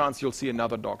 there's a good chance you'll see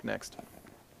another dog next.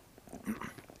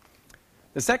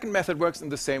 The second method works in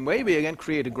the same way. We again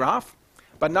create a graph,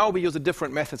 but now we use a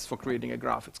different methods for creating a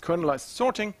graph. It's kernelized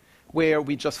sorting, where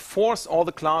we just force all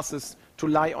the classes to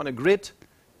lie on a grid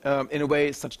in a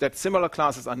way such that similar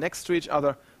classes are next to each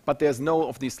other, but there's no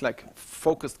of these like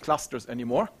focused clusters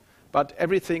anymore. But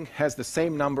everything has the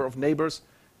same number of neighbors,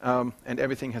 and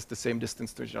everything has the same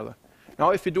distance to each other.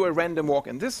 Now, if you do a random walk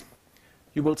in this,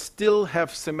 you will still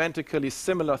have semantically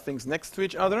similar things next to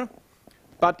each other,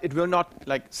 but it will not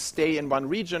like stay in one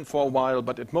region for a while,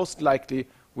 but it most likely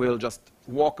will just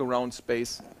walk around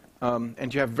space,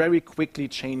 and you have very quickly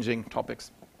changing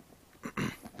topics.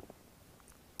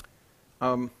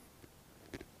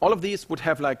 All of these would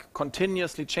have like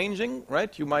continuously changing,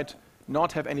 right? You might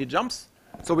not have any jumps.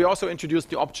 So we also introduced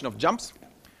the option of jumps.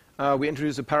 We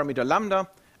introduced a parameter lambda,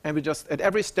 and we just, at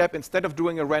every step, instead of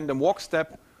doing a random walk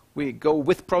step, we go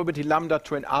with probability lambda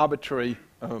to an arbitrary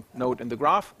node in the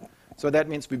graph. So that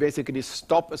means we basically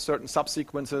stop a certain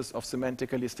subsequences of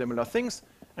semantically similar things,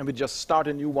 and we just start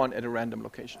a new one at a random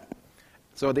location.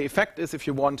 So the effect is, if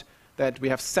you want, that we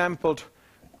have sampled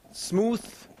smooth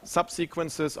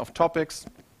subsequences of topics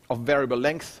of variable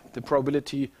length. The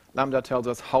probability lambda tells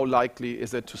us how likely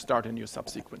is it to start a new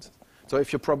subsequence. So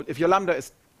if your lambda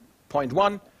is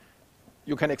 0.1,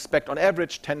 you can expect on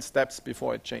average 10 steps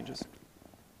before it changes.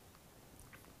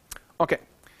 Okay,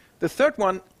 the third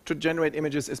one to generate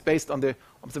images is based on the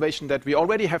observation that we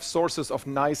already have sources of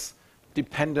nice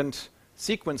dependent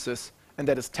sequences, and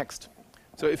that is text.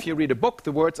 So if you read a book,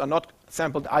 the words are not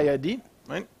sampled IID,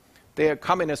 right? They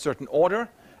come in a certain order,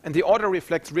 and the order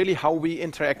reflects really how we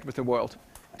interact with the world.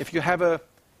 If you have a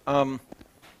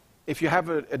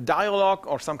dialogue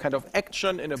or some kind of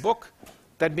action in a book,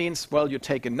 that means, well, you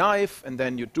take a knife and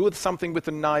then you do something with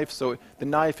the knife. So the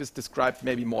knife is described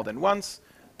maybe more than once.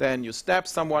 Then you stab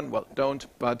someone. Well, don't,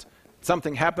 but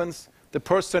something happens. The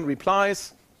person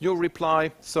replies, you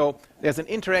reply. So there's an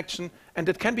interaction, and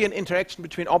it can be an interaction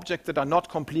between objects that are not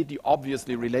completely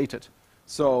obviously related.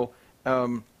 So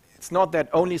it's not that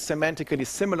only semantically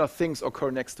similar things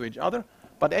occur next to each other,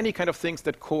 but any kind of things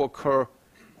that co-occur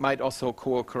might also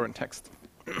co-occur in text.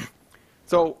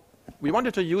 So we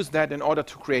wanted to use that in order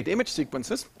to create image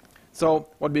sequences. So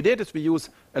what we did is we use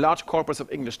a large corpus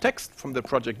of English text from the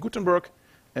project Gutenberg.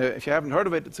 If you haven't heard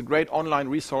of it, it's a great online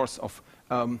resource of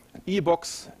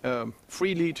e-books,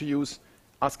 freely to use,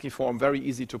 ASCII form, very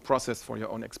easy to process for your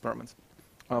own experiments.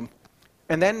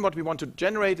 And then what we want to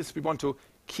generate is we want to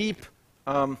keep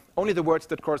only the words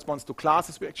that corresponds to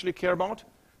classes we actually care about.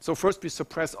 So first we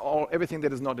suppress everything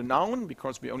that is not a noun,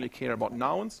 because we only care about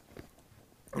nouns.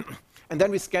 And then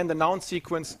we scan the noun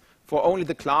sequence for only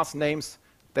the class names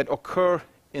that occur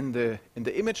in the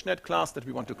ImageNet class that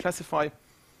we want to classify,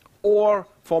 or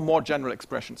for more general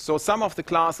expressions. So some of the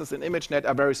classes in ImageNet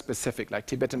are very specific, like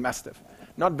Tibetan Mastiff.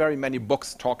 Not very many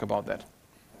books talk about that.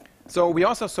 So we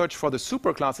also search for the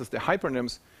superclasses, the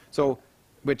hypernyms, so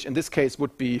which in this case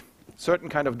would be certain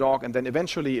kind of dog, and then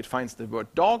eventually it finds the word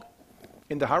dog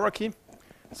in the hierarchy.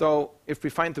 So if we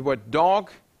find the word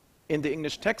dog in the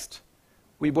English text,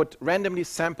 we would randomly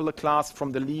sample a class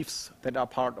from the leaves that are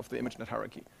part of the ImageNet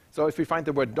hierarchy. So if we find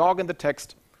the word dog in the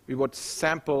text, we would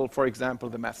sample, for example,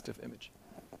 the Mastiff image.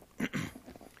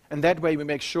 And that way we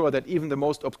make sure that even the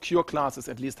most obscure classes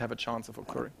at least have a chance of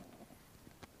occurring.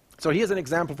 So here's an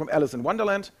example from Alice in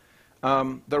Wonderland,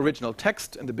 the original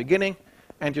text in the beginning.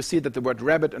 And you see that the word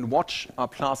rabbit and watch are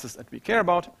classes that we care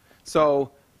about.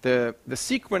 So the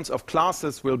sequence of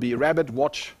classes will be rabbit,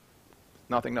 watch,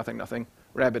 nothing, nothing, nothing,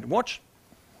 rabbit, watch.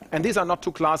 And these are not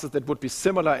two classes that would be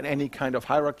similar in any kind of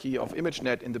hierarchy of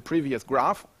ImageNet in the previous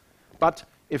graph. But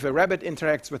if a rabbit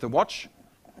interacts with a watch,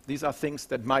 these are things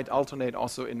that might alternate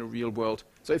also in the real world.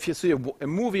 So if you see a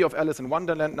movie of Alice in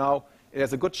Wonderland now,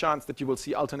 there's a good chance that you will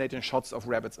see alternating shots of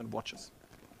rabbits and watches.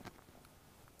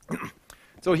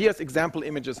 So here's example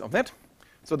images of that.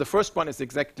 So the first one is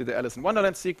exactly the Alice in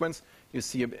Wonderland sequence. You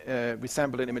see we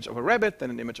sample an image of a rabbit, then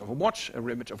an image of a watch, an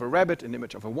image of a rabbit, an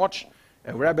image of a watch,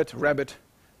 a rabbit, rabbit,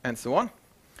 and so on.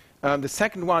 The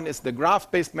second one is the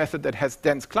graph-based method that has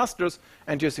dense clusters,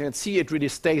 and you can see it really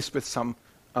stays with some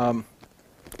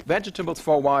vegetables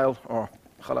for a while, or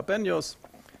jalapenos.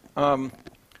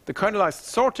 The kernelized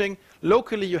sorting,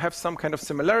 locally you have some kind of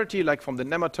similarity, like from the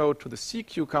nematode to the sea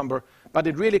cucumber, but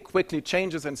it really quickly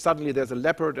changes, and suddenly there's a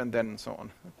leopard, and then so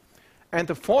on. And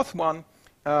the fourth one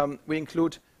we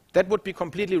include, that would be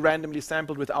completely randomly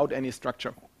sampled without any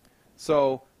structure.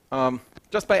 So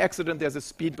just by accident, there's a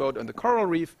speedboat on the coral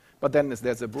reef, but then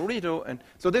there's a burrito. And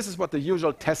so this is what the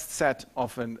usual test set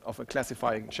of a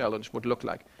classifying challenge would look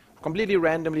like. Completely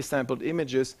randomly sampled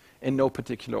images in no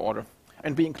particular order.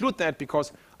 And we include that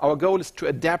because our goal is to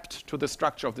adapt to the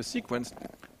structure of the sequence,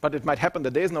 but it might happen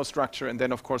that there is no structure, and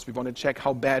then, of course, we want to check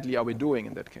how badly are we doing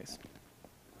in that case.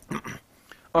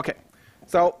 OK,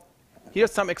 so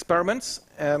here's some experiments.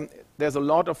 There's a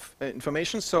lot of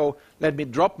information, so let me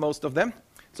drop most of them.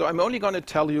 So I'm only going to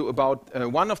tell you about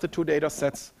one of the two data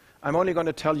sets. I'm only going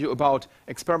to tell you about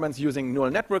experiments using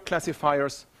neural network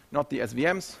classifiers, not the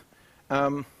SVMs.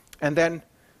 And then,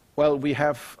 well, we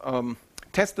have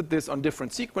tested this on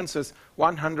different sequences,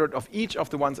 100 of each of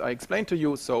the ones I explained to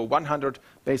you. So 100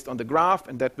 based on the graph,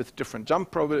 and that with different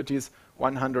jump probabilities,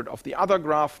 100 of the other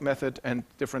graph method and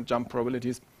different jump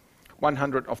probabilities,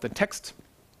 100 of the text,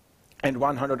 and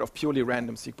 100 of purely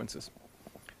random sequences.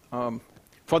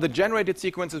 For the generated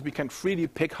sequences, we can freely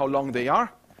pick how long they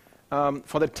are.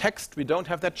 For the text, we don't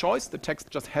have that choice. The text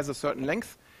just has a certain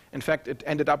length. In fact, it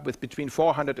ended up with between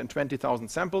 400 and 20,000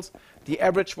 samples. The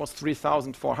average was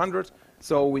 3,400,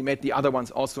 so we made the other ones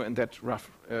also in that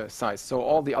rough size. So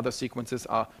all the other sequences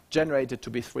are generated to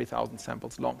be 3,000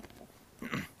 samples long.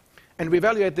 And we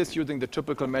evaluate this using the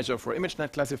typical measure for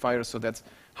ImageNet classifiers, so that's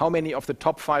how many of the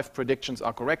top 5 predictions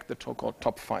are correct, the so-called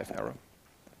top 5 error.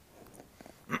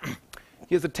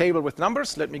 Here's a table with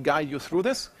numbers. Let me guide you through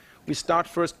this. We start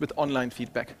first with online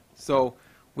feedback. So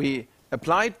we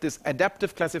applied this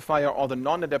adaptive classifier or the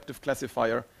non-adaptive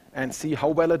classifier and see how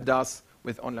well it does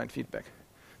with online feedback.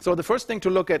 So the first thing to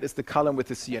look at is the column with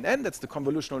the CNN. That's the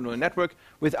convolutional neural network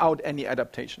without any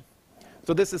adaptation.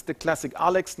 So this is the classic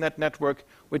AlexNet network,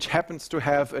 which happens to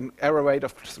have an error rate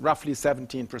of roughly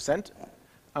 17%.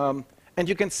 And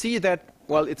you can see that,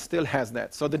 well, it still has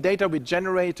that. So the data we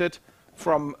generated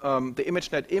from the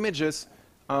ImageNet images,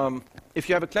 if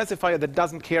you have a classifier that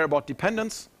doesn't care about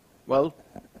dependence, well,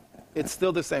 it's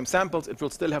still the same samples. It will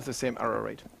still have the same error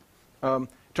rate.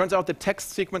 Turns out the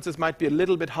text sequences might be a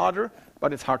little bit harder,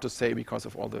 but it's hard to say because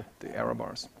of all the error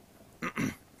bars.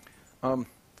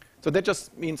 So that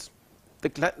just means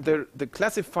the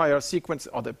classifier sequence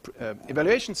or the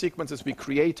evaluation sequences we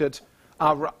created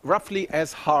are roughly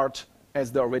as hard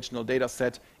as the original data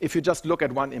set if you just look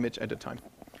at one image at a time.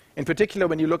 In particular,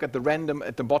 when you look at the random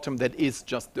at the bottom, that is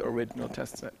just the original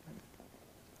test set.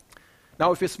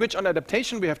 Now, if we switch on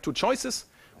adaptation, we have two choices.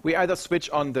 We either switch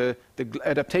on the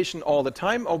adaptation all the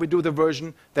time, or we do the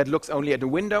version that looks only at a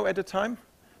window at a time,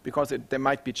 because there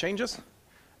might be changes.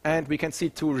 And we can see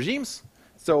two regimes.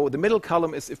 So the middle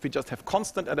column is if we just have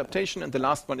constant adaptation, and the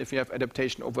last one if we have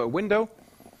adaptation over a window.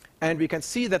 And we can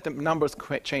see that the numbers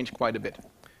change quite a bit.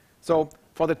 So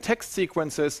for the text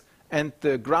sequences and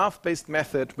the graph-based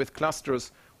method with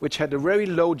clusters, which had a very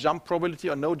low jump probability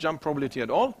or no jump probability at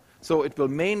all, so it will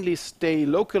mainly stay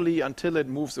locally until it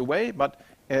moves away, but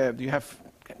you have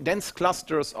dense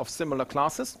clusters of similar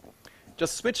classes.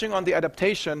 Just switching on the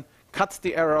adaptation cuts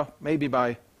the error maybe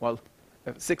by, well,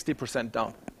 60%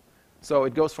 down. So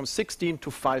it goes from 16 to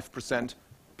 5%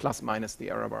 plus minus the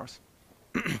error bars.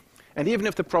 And even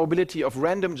if the probability of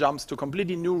random jumps to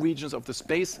completely new regions of the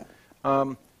space,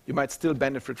 you might still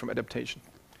benefit from adaptation.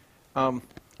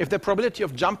 If the probability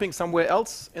of jumping somewhere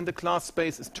else in the class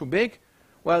space is too big,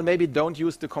 well, maybe don't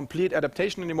use the complete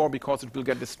adaptation anymore because it will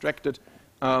get distracted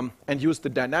and use the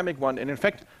dynamic one. And in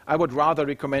fact, I would rather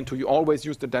recommend to you always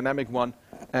use the dynamic one.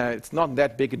 It's not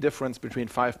that big a difference between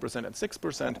 5% and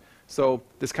 6%. So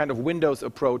this kind of Windows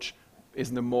approach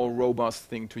is the more robust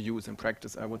thing to use in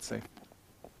practice, I would say.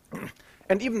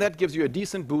 And even that gives you a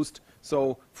decent boost.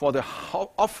 So for the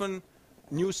often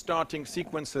new starting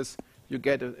sequences, you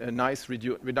get a nice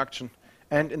reduction.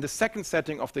 And in the second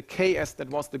setting of the KS, that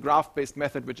was the graph-based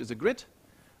method, which is a grid,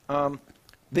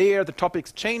 there the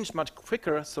topics change much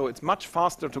quicker, so it's much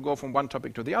faster to go from one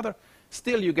topic to the other.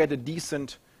 Still, you get a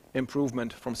decent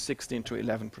improvement from 16 to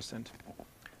 11%.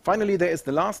 Finally, there is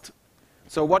the last.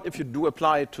 So what if you do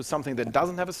apply it to something that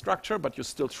doesn't have a structure, but you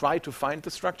still try to find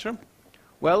the structure?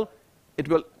 Well, it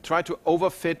will try to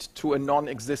overfit to a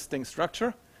non-existing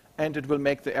structure, and it will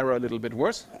make the error a little bit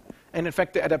worse. And in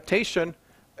fact, the adaptation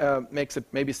makes it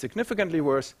maybe significantly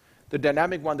worse. The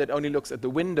dynamic one that only looks at the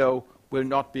window will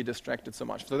not be distracted so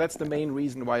much. So that's the main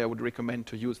reason why I would recommend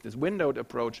to use this windowed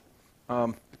approach.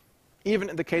 Even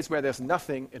in the case where there's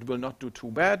nothing, it will not do too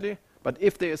badly. But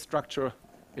if there is structure,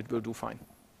 it will do fine.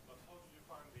 But how did you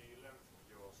find the length of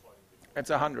your sliding video? It's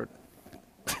 100.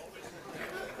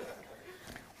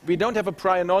 We don't have a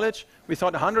prior knowledge. We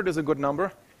thought 100 is a good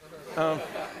number.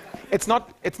 It's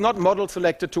not model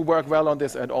selected to work well on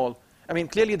this at all. I mean,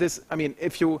 clearly this, I mean,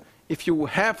 if you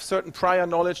have certain prior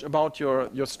knowledge about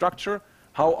your structure,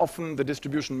 how often the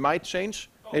distribution might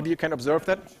change, maybe you can observe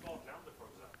that.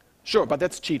 Sure, but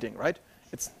that's cheating, right?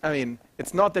 It's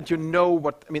not that you know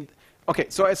what, okay,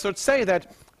 so I should say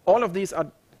that all of these are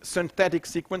synthetic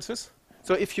sequences.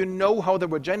 So if you know how they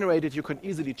were generated, you can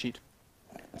easily cheat.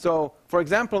 So, for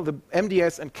example, the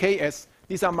MDS and KS,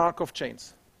 these are Markov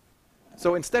chains.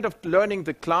 So instead of learning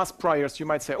the class priors, you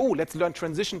might say, oh, let's learn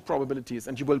transition probabilities,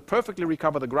 and you will perfectly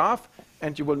recover the graph,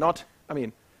 and you will not,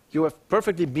 you have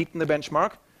perfectly beaten the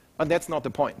benchmark, but that's not the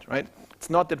point, right? It's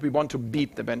not that we want to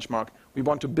beat the benchmark. We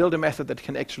want to build a method that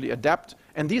can actually adapt,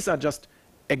 and these are just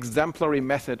exemplary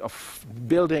method of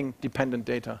building dependent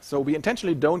data. So we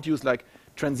intentionally don't use like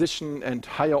transition and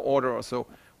higher order or so.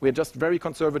 We just very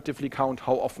conservatively count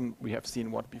how often we have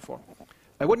seen what before.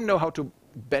 I wouldn't know how to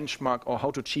benchmark or how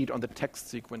to cheat on the text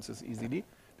sequences easily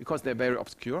because they're very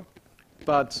obscure.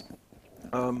 But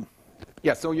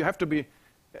yeah, so you have to be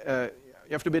a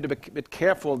bit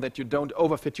careful that you don't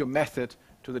overfit your method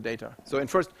to the data. So in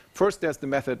first there's the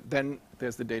method, then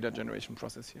there's the data generation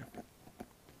process here.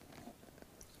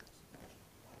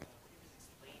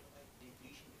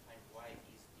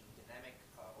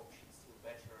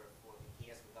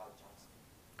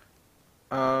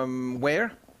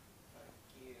 Where?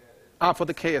 For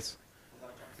the KS.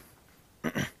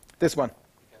 This one.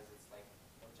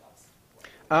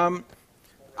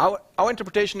 Our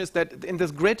interpretation is that in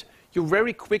this grid, you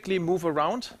very quickly move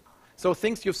around. So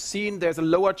things you've seen, there's a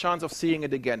lower chance of seeing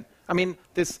it again.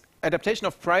 This adaptation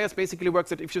of priors basically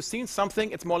works that if you've seen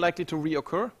something, it's more likely to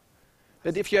reoccur.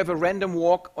 That if you have a random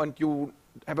walk and you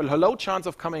have a low chance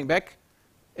of coming back,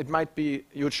 it might be,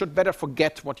 you should better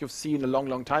forget what you've seen a long,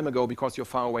 long time ago because you're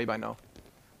far away by now.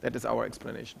 That is our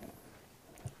explanation.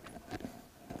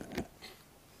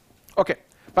 Okay,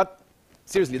 but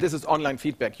seriously, this is online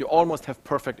feedback. You almost have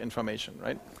perfect information,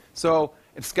 right? So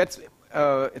it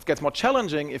gets more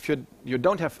challenging if you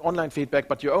don't have online feedback,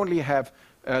 but you only have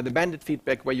the bandit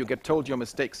feedback where you get told your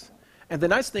mistakes. And the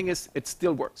nice thing is it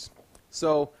still works.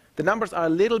 So the numbers are a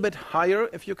little bit higher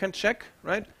if you can check,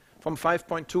 right? From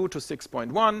 5.2 to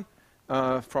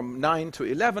 6.1, from 9 to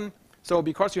 11. So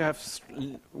because you have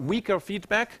weaker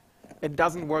feedback, it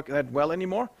doesn't work that well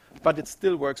anymore, but it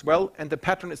still works well, and the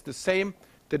pattern is the same.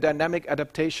 The dynamic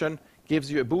adaptation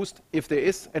gives you a boost if there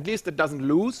is, at least it doesn't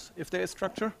lose if there is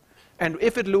structure. And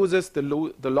if it loses, the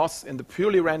loss in the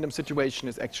purely random situation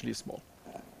is actually small.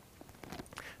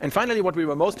 And finally, what we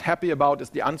were most happy about is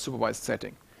the unsupervised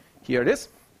setting. Here it is.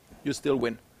 You still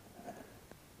win.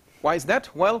 Why is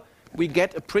that? Well, we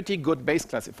get a pretty good base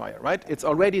classifier, right? It's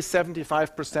already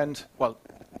 75%. Well,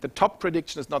 the top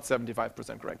prediction is not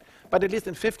 75% correct. But at least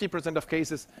in 50% of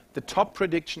cases, the top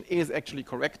prediction is actually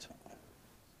correct.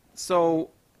 So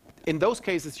in those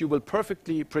cases, you will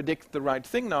perfectly predict the right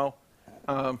thing now.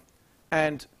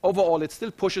 And overall, it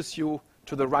still pushes you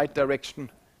to the right direction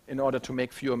in order to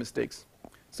make fewer mistakes.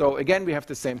 So again, we have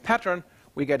the same pattern.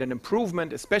 We get an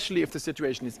improvement, especially if the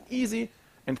situation is easy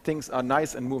and things are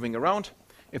nice and moving around.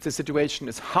 If the situation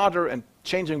is harder and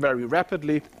changing very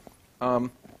rapidly,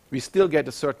 we still get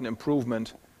a certain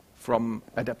improvement from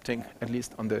adapting, at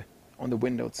least on the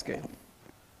windowed scale.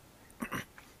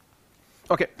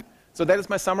 Okay, so that is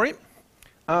my summary.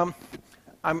 I'm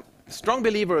a strong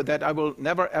believer that I will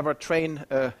never ever train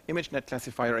an ImageNet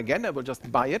classifier again. I will just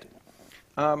buy it.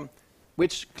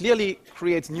 which clearly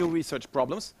creates new research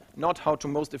problems, not how to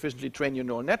most efficiently train your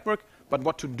neural network, but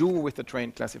what to do with the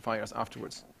trained classifiers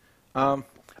afterwards.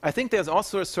 I think there's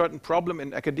also a certain problem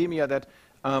in academia that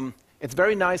it's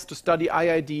very nice to study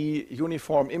IID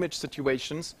uniform image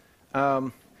situations.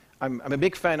 I'm a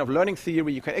big fan of learning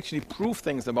theory. You can actually prove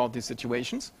things about these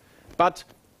situations. But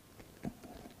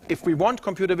if we want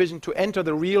computer vision to enter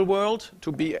the real world,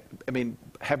 to be,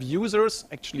 have users,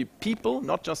 actually people,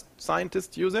 not just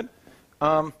scientists use it,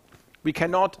 we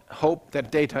cannot hope that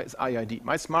data is IID.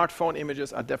 My smartphone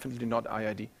images are definitely not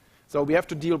IID. So we have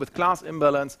to deal with class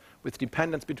imbalance, with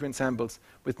dependence between samples,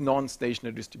 with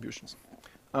non-stationary distributions.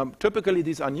 Typically,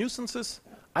 these are nuisances.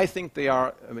 I think they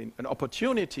are an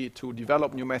opportunity to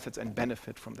develop new methods and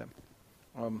benefit from them.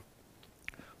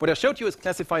 What I showed you is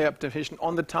classifier adaptation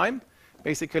on the time,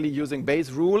 basically using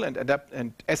Bayes' rule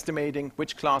and estimating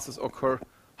which classes occur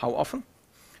how often.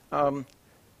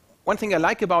 One thing I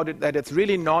like about it that it's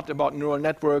really not about neural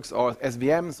networks or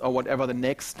SVMs or whatever the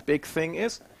next big thing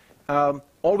is.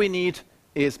 All we need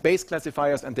is Bayes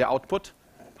classifiers and their output,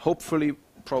 hopefully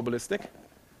probabilistic.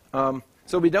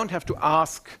 So we don't have to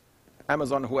ask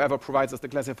Amazon, whoever provides us the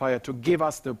classifier, to give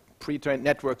us the pre-trained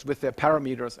networks with their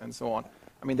parameters and so on.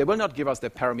 They will not give us their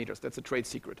parameters. That's a trade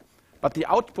secret. But the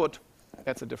output,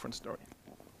 that's a different story.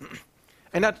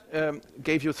 And that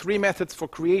gave you 3 methods for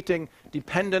creating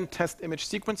dependent test image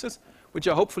sequences, which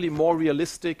are hopefully more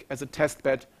realistic as a test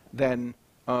bed than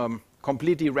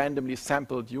completely randomly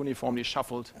sampled, uniformly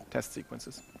shuffled test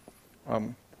sequences.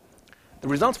 The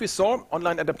results we saw,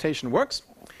 online adaptation works.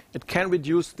 It can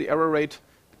reduce the error rate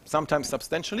sometimes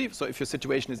substantially. So if your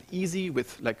situation is easy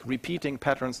with repeating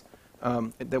patterns,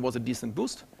 there was a decent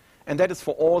boost. And that is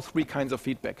for all 3 kinds of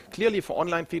feedback. Clearly for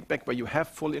online feedback where you have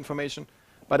full information,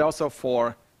 but also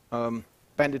for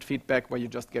bandit feedback where you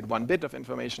just get 1 bit of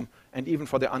information, and even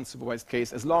for the unsupervised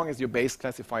case, as long as your Bayes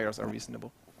classifiers are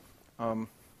reasonable.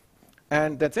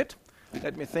 And that's it.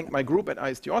 Let me thank my group at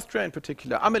IST Austria, in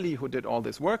particular Amelie, who did all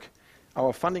this work,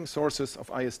 our funding sources of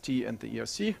IST and the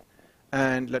ERC.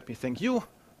 And let me thank you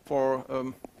for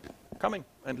coming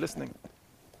and listening.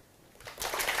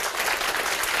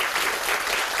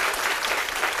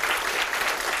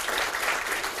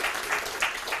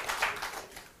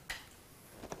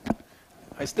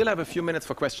 I still have a few minutes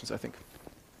for questions, I think.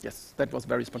 Yes, that was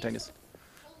very spontaneous.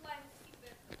 Online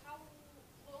feedback, how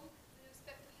long do you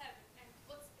expect to have it? And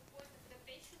what's the point of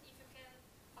adaptation if you can,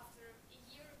 after a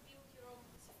year, build your own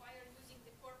classifier using the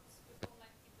corpus with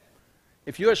online feedback?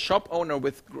 If you're a shop owner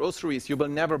with groceries, you will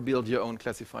never build your own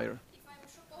classifier. If I'm a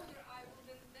shop owner, I will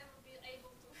then never be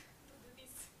able to do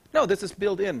this. No, this is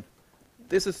built in.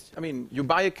 This is, you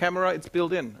buy a camera, it's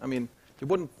built in. You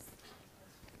wouldn't.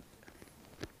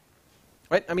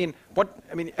 Right?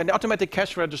 An automatic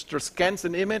cash register scans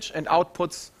an image and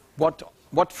outputs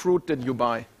what fruit did you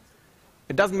buy.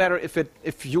 It doesn't matter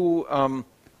if you,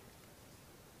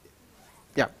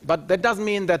 but that doesn't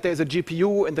mean that there's a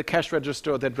GPU in the cash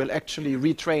register that will actually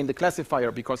retrain the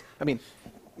classifier because,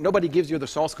 nobody gives you the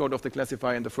source code of the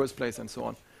classifier in the first place and so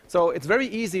on. So it's very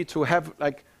easy to have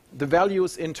the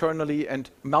values internally and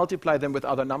multiply them with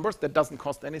other numbers. That doesn't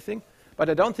cost anything. But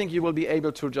I don't think you will be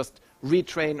able to just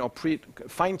retrain or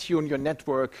fine-tune your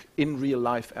network in real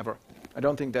life ever. I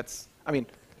don't think that's,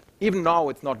 even now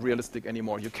it's not realistic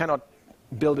anymore. You cannot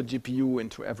build a GPU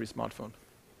into every smartphone.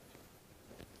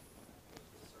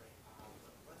 Sorry,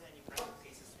 were there any practical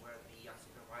cases where the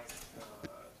unsupervised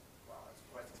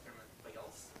experiment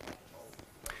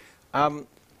fails?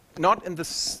 Not in the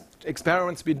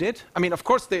experiments we did. Of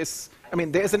course there's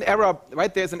an error,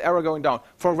 right? There's an error going down.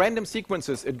 For random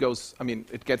sequences, it goes,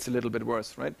 it gets a little bit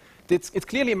worse, right? It's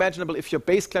clearly imaginable if your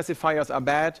Bayes classifiers are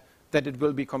bad, that it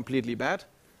will be completely bad.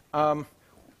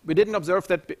 We didn't observe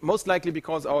that most likely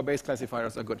because our Bayes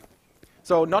classifiers are good.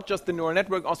 So not just the neural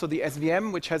network, also the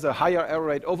SVM, which has a higher error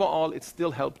rate overall, it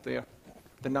still helped there.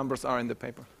 The numbers are in the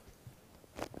paper.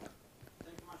 Thank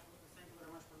you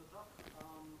very much for the talk.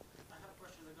 I have a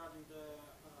question regarding the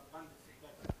bandit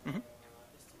feedback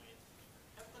estimate.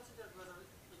 Have you considered whether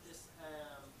it is a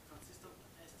consistent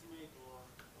estimate or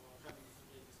having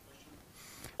this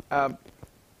question?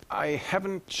 I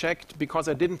haven't checked because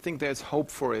I didn't think there's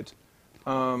hope for it.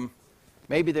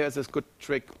 Maybe there's a good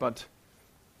trick, but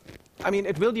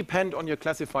it will depend on your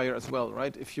classifier as well,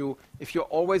 right? If you're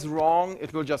always wrong,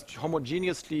 it will just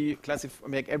homogeneously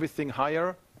make everything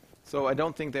higher. So I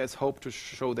don't think there's hope to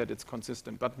show that it's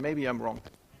consistent, but maybe I'm wrong.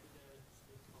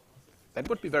 That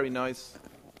would be very nice.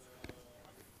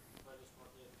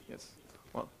 Yes.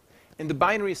 Well, in the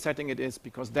binary setting it is,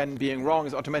 because then being wrong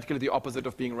is automatically the opposite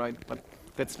of being right, but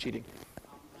that's cheating.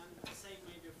 And the same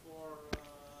maybe for,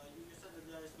 you said that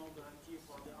there is no guarantee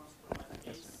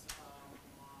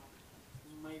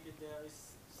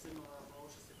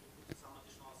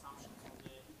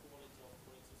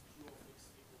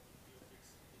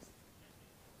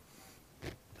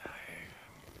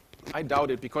I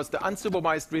doubt it, because the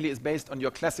unsupervised really is based on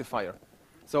your classifier.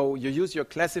 So you use your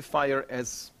classifier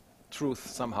as truth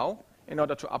somehow in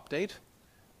order to update.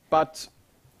 But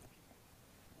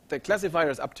the classifier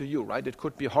is up to you, right? It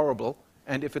could be horrible.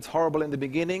 And if it's horrible in the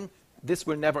beginning, this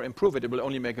will never improve it. It will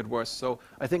only make it worse. So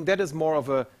I think that is more of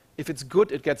a, if it's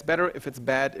good, it gets better. If it's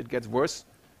bad, it gets worse.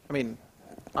 I mean,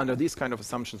 under these kind of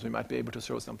assumptions, we might be able to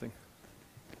show something.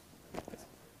 Thank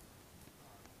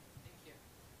you.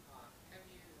 Have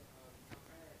you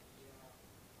compared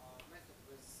your method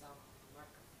with some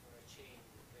Markov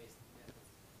chain-based methods?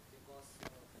 Because,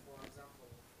 for example,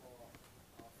 for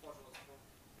photos from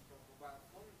mobile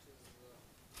phone, it is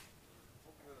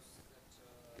obvious that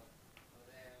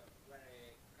they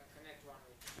very connect one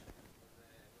with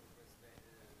the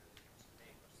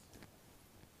neighbors.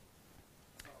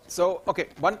 So, okay,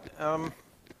 one.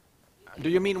 Do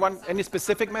you mean one any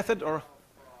specific method or?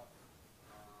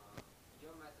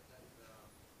 Your method and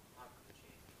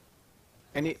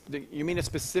Markov chain. You mean a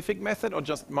specific method or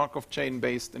just Markov chain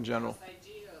based in general? This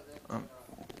idea that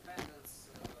dependence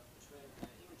between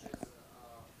images is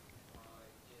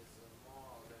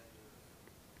more than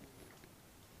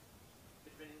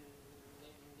between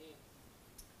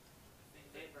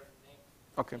neighbor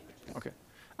and Okay, okay.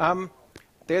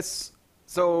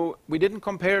 So we didn't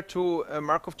compare to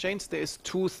Markov chains. There's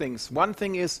two things. One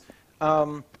thing is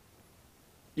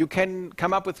you can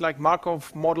come up with like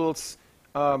Markov models.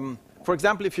 For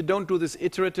example, if you don't do this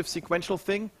iterative sequential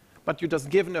thing, but you just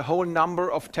given a whole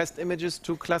number of test images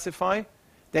to classify,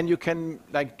 then you can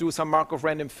like do some Markov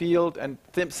random field, and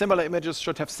similar images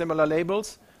should have similar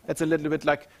labels. That's a little bit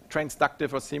like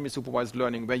transductive or semi-supervised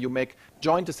learning, where you make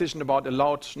joint decision about a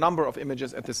large number of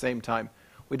images at the same time.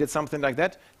 We did something like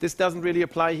that. This doesn't really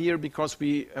apply here because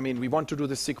we want to do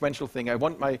this sequential thing. I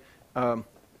want my, I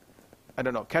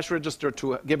don't know, cash register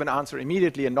to give an answer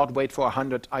immediately and not wait for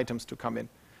 100 items to come in.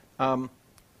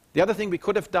 The other thing we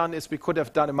could have done is we could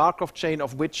have done a Markov chain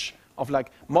of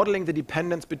like modeling the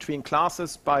dependence between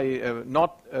classes by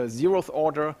not a zeroth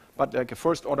order, but like a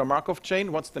first order Markov chain.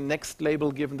 What's the next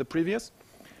label given the previous?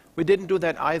 We didn't do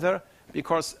that either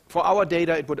because for our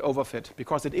data it would overfit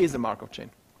because it is a Markov chain.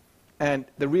 And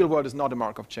the real world is not a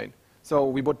Markov chain. So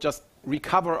we would just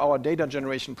recover our data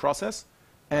generation process,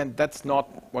 and that's not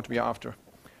what we are after.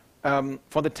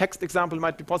 For the text example, it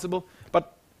might be possible,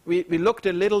 but we looked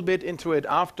a little bit into it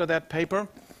after that paper,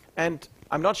 and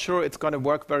I'm not sure it's going to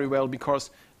work very well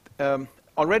because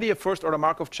already a first-order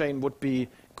Markov chain would be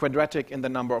quadratic in the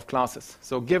number of classes.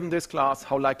 So given this class,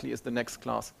 how likely is the next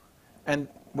class? And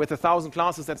with 1,000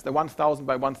 classes, that's the 1,000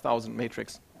 by 1,000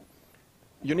 matrix.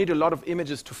 You need a lot of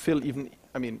images to fill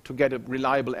to get a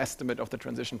reliable estimate of the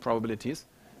transition probabilities.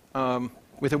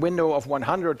 With a window of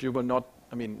 100, you will not,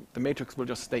 the matrix will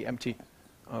just stay empty.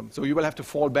 So you will have to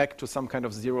fall back to some kind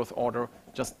of zeroth order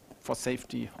just for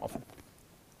safety often.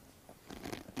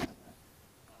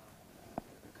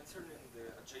 Concerning the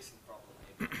adjacent problem,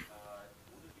 maybe,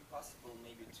 would it be possible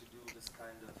maybe to do this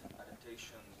kind of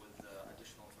adaptation with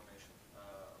additional information?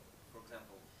 For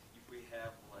example, if we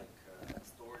have like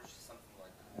storage, something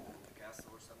like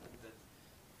Picasso or something that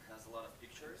has a lot of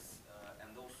pictures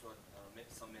and also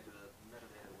some metadata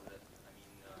with it.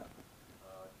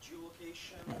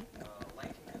 Geolocation,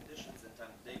 lighting conditions, and time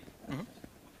of day. Would it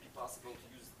be possible to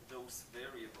use those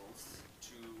variables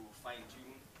to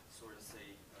fine-tune, sort of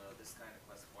say, this kind of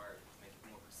classifier to make it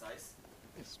more precise?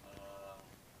 Yes.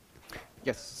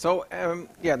 Yes. So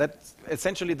yeah, that's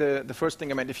essentially the first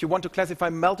thing I meant. If you want to classify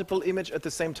multiple images at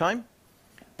the same time,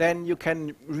 then you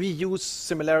can reuse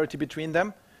similarity between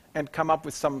them and come up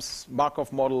with some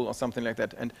Markov model or something like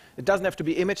that. And it doesn't have to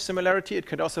be image similarity. It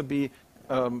could also be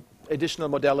additional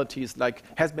modalities like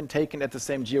has been taken at the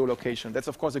same geolocation. That's,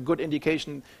 of course, a good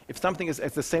indication. If something is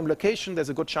at the same location, there's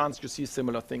a good chance you see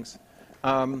similar things.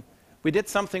 We did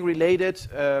something related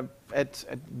at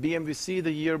BMVC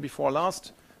the year before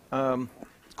last.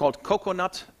 It's called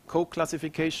coconut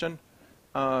co-classification.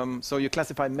 So you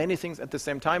classify many things at the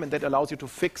same time, and that allows you to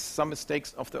fix some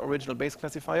mistakes of the original base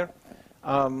classifier.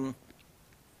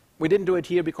 We didn't do it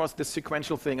here because the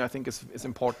sequential thing, I think, is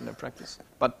important in practice.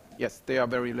 But yes, they are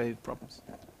very related problems.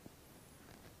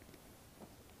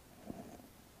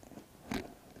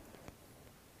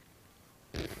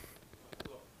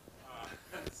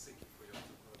 Thank you for your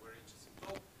very interesting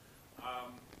talk.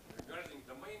 Regarding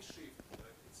domain shift,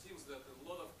 it seems that in a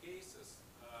lot of cases,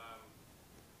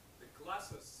 the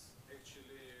classes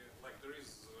actually, like there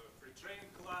is pre-trained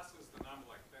classes, the number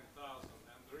like 10,000,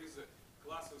 and there is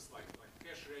classes like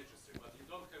cache registry, but you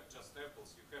don't have just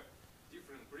apples. You have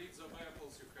different breeds of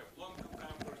apples. You have long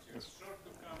cucumbers, you have short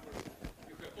cucumbers.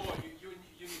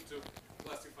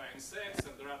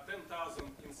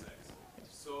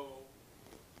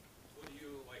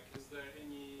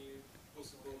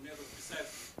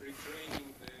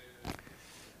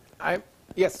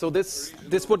 Yes, so this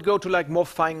would go to like more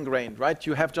fine-grained, right?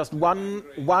 You have just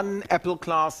one apple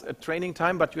class at training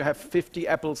time, but you have 50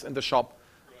 apples in the shop.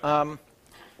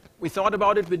 We thought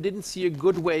about it. We didn't see a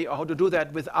good way how to do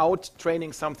that without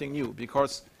training something new,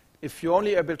 because if you're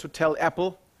only able to tell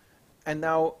apple, and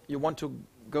now you want to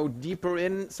go deeper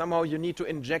in, somehow you need to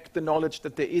inject the knowledge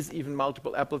that there is even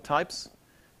multiple apple types.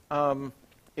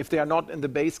 If they are not in the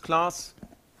base class,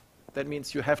 that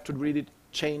means you have to really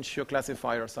change your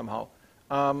classifier somehow.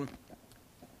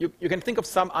 You can think of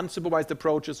some unsupervised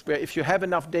approaches where if you have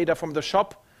enough data from the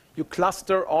shop, you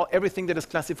cluster everything that is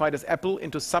classified as apple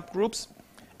into subgroups,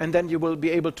 and then you will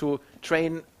be able to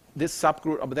train this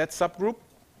subgroup or that subgroup.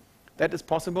 That is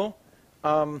possible.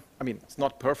 I mean, it's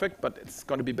not perfect, but it's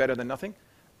going to be better than nothing.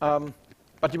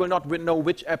 But you will not know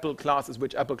which apple class is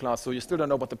which apple class, so you still don't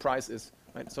know what the price is.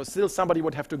 Right? So still somebody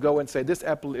would have to go and say, this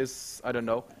apple is, I don't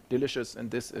know, delicious, and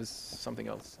this is something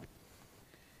else.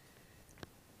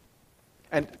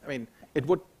 And I mean, it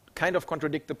would kind of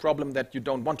contradict the problem that you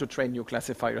don't want to train new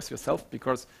classifiers yourself,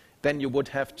 because then you would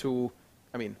have to,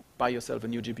 I mean, buy yourself a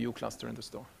new GPU cluster in the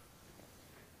store.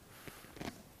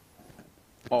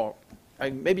 Or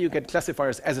maybe you get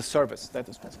classifiers as a service. That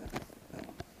is possible.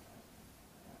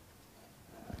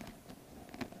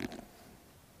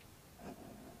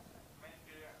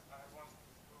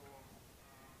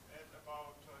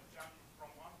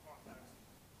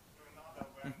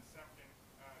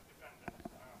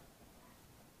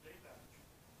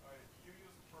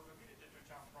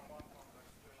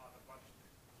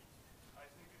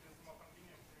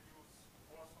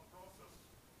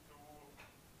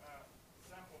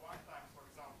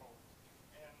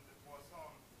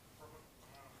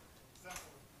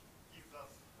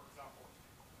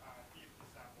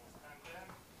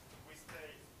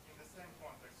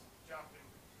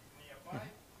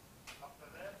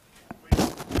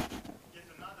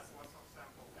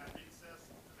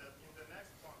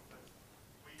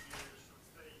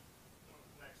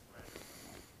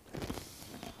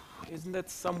 Isn't that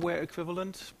somewhere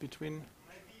equivalent between?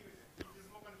 Maybe it is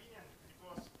more convenient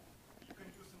because you can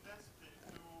use intensity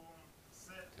to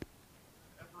set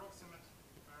approximate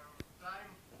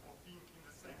time of being in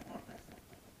the same context.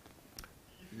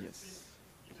 If you yes.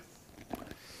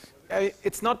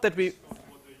 It's not that we.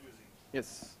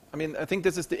 Yes. I mean, I think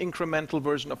this is the incremental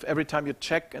version of every time you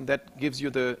check, and that gives you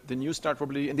the new start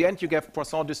probably. In the end, you get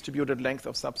Poisson distributed length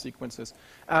of subsequences.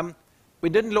 We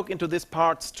didn't look into this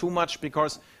parts too much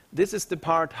because this is the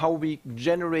part how we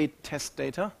generate test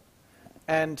data.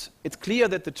 And it's clear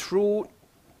that the true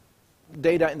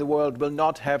data in the world will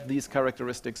not have these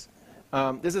characteristics.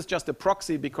 This is just a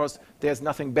proxy because there's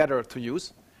nothing better to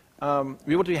use.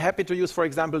 We would be happy to use, for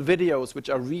example, videos, which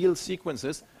are real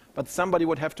sequences, but somebody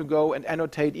would have to go and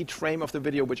annotate each frame of the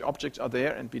video, which objects are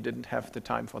there, and we didn't have the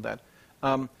time for that.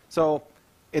 So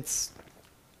it's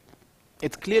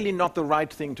clearly not the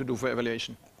right thing to do for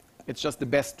evaluation. It's just the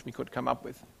best we could come up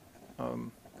with.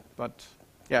 But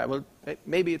yeah, well,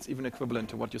 maybe it's even equivalent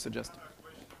to what you suggest. Another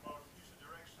question about future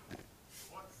direction.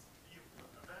 What if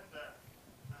a vendor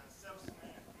sells me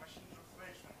machine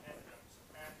translation engines,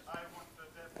 and I want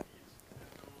that it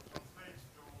to translate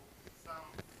to some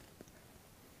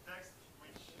text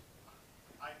which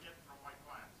I get from my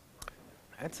client?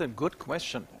 That's a good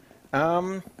question.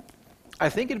 I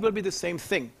think it will be the same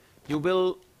thing. You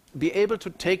will be able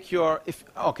to take your,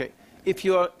 if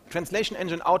your translation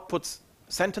engine outputs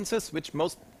sentences, which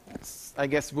most, I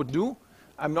guess, would do,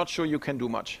 I'm not sure you can do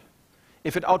much.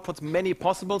 If it outputs many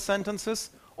possible sentences,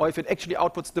 or if it actually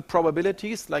outputs the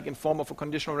probabilities, like in form of a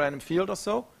conditional random field or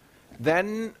so,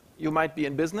 then you might be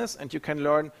in business and you can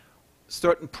learn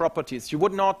certain properties. You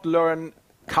would not learn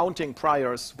counting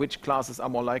priors, which classes are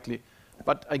more likely.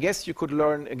 But I guess you could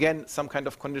learn, again, some kind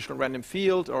of conditional random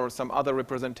field or some other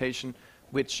representation,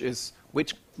 which is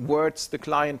which words the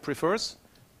client prefers,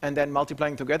 and then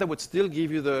multiplying together would still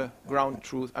give you the ground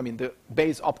truth, I mean, the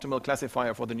base optimal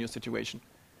classifier for the new situation.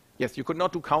 Yes, you could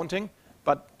not do counting,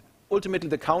 but ultimately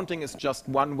the counting is just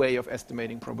one way of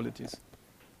estimating probabilities.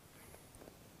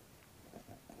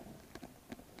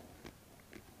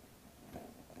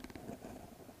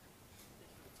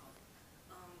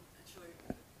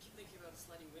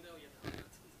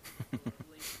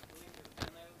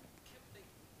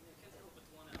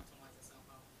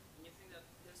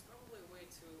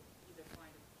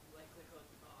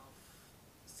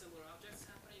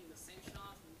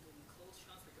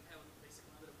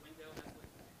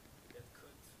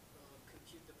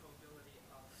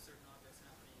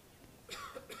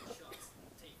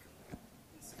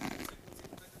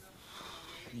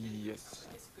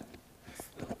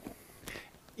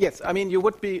 Yes, I mean, you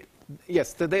would be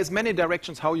yes, there's many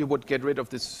directions how you would get rid of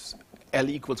this L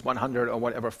equals 100 or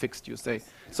whatever fixed you say.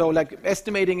 So like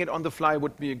estimating it on the fly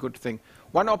would be a good thing.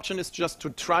 One option is just to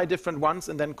try different ones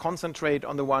and then concentrate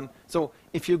on the one. So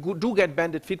if you do get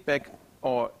banded feedback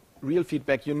or real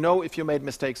feedback, you know if you made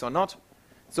mistakes or not.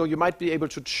 So you might be able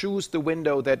to choose the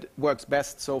window that works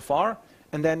best so far.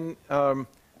 And then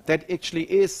that actually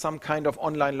is some kind of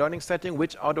online learning setting.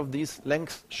 Which out of these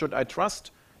lengths should I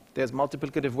trust? There's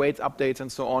multiplicative weights, updates, and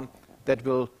so on that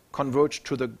will converge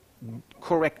to the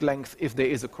correct length if there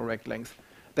is a correct length.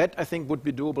 That, I think, would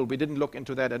be doable. We didn't look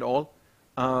into that at all.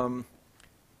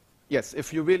 Yes,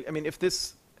 if you really, I mean, if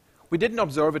this, we didn't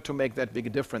observe it to make that big a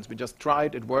difference. We just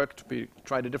tried, it worked. We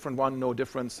tried a different one, no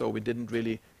difference, so we didn't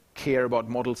really care about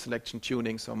model selection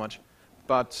tuning so much.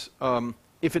 But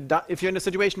if you're in a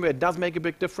situation where it does make a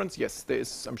big difference, yes,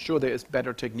 I'm sure there is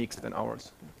better techniques than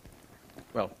ours.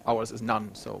 Well, ours is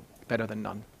none, so better than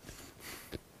none.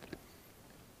 Okay,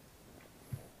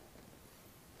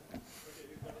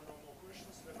 if there are no more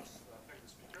questions, let us thank the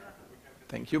speaker.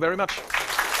 Thank you very much.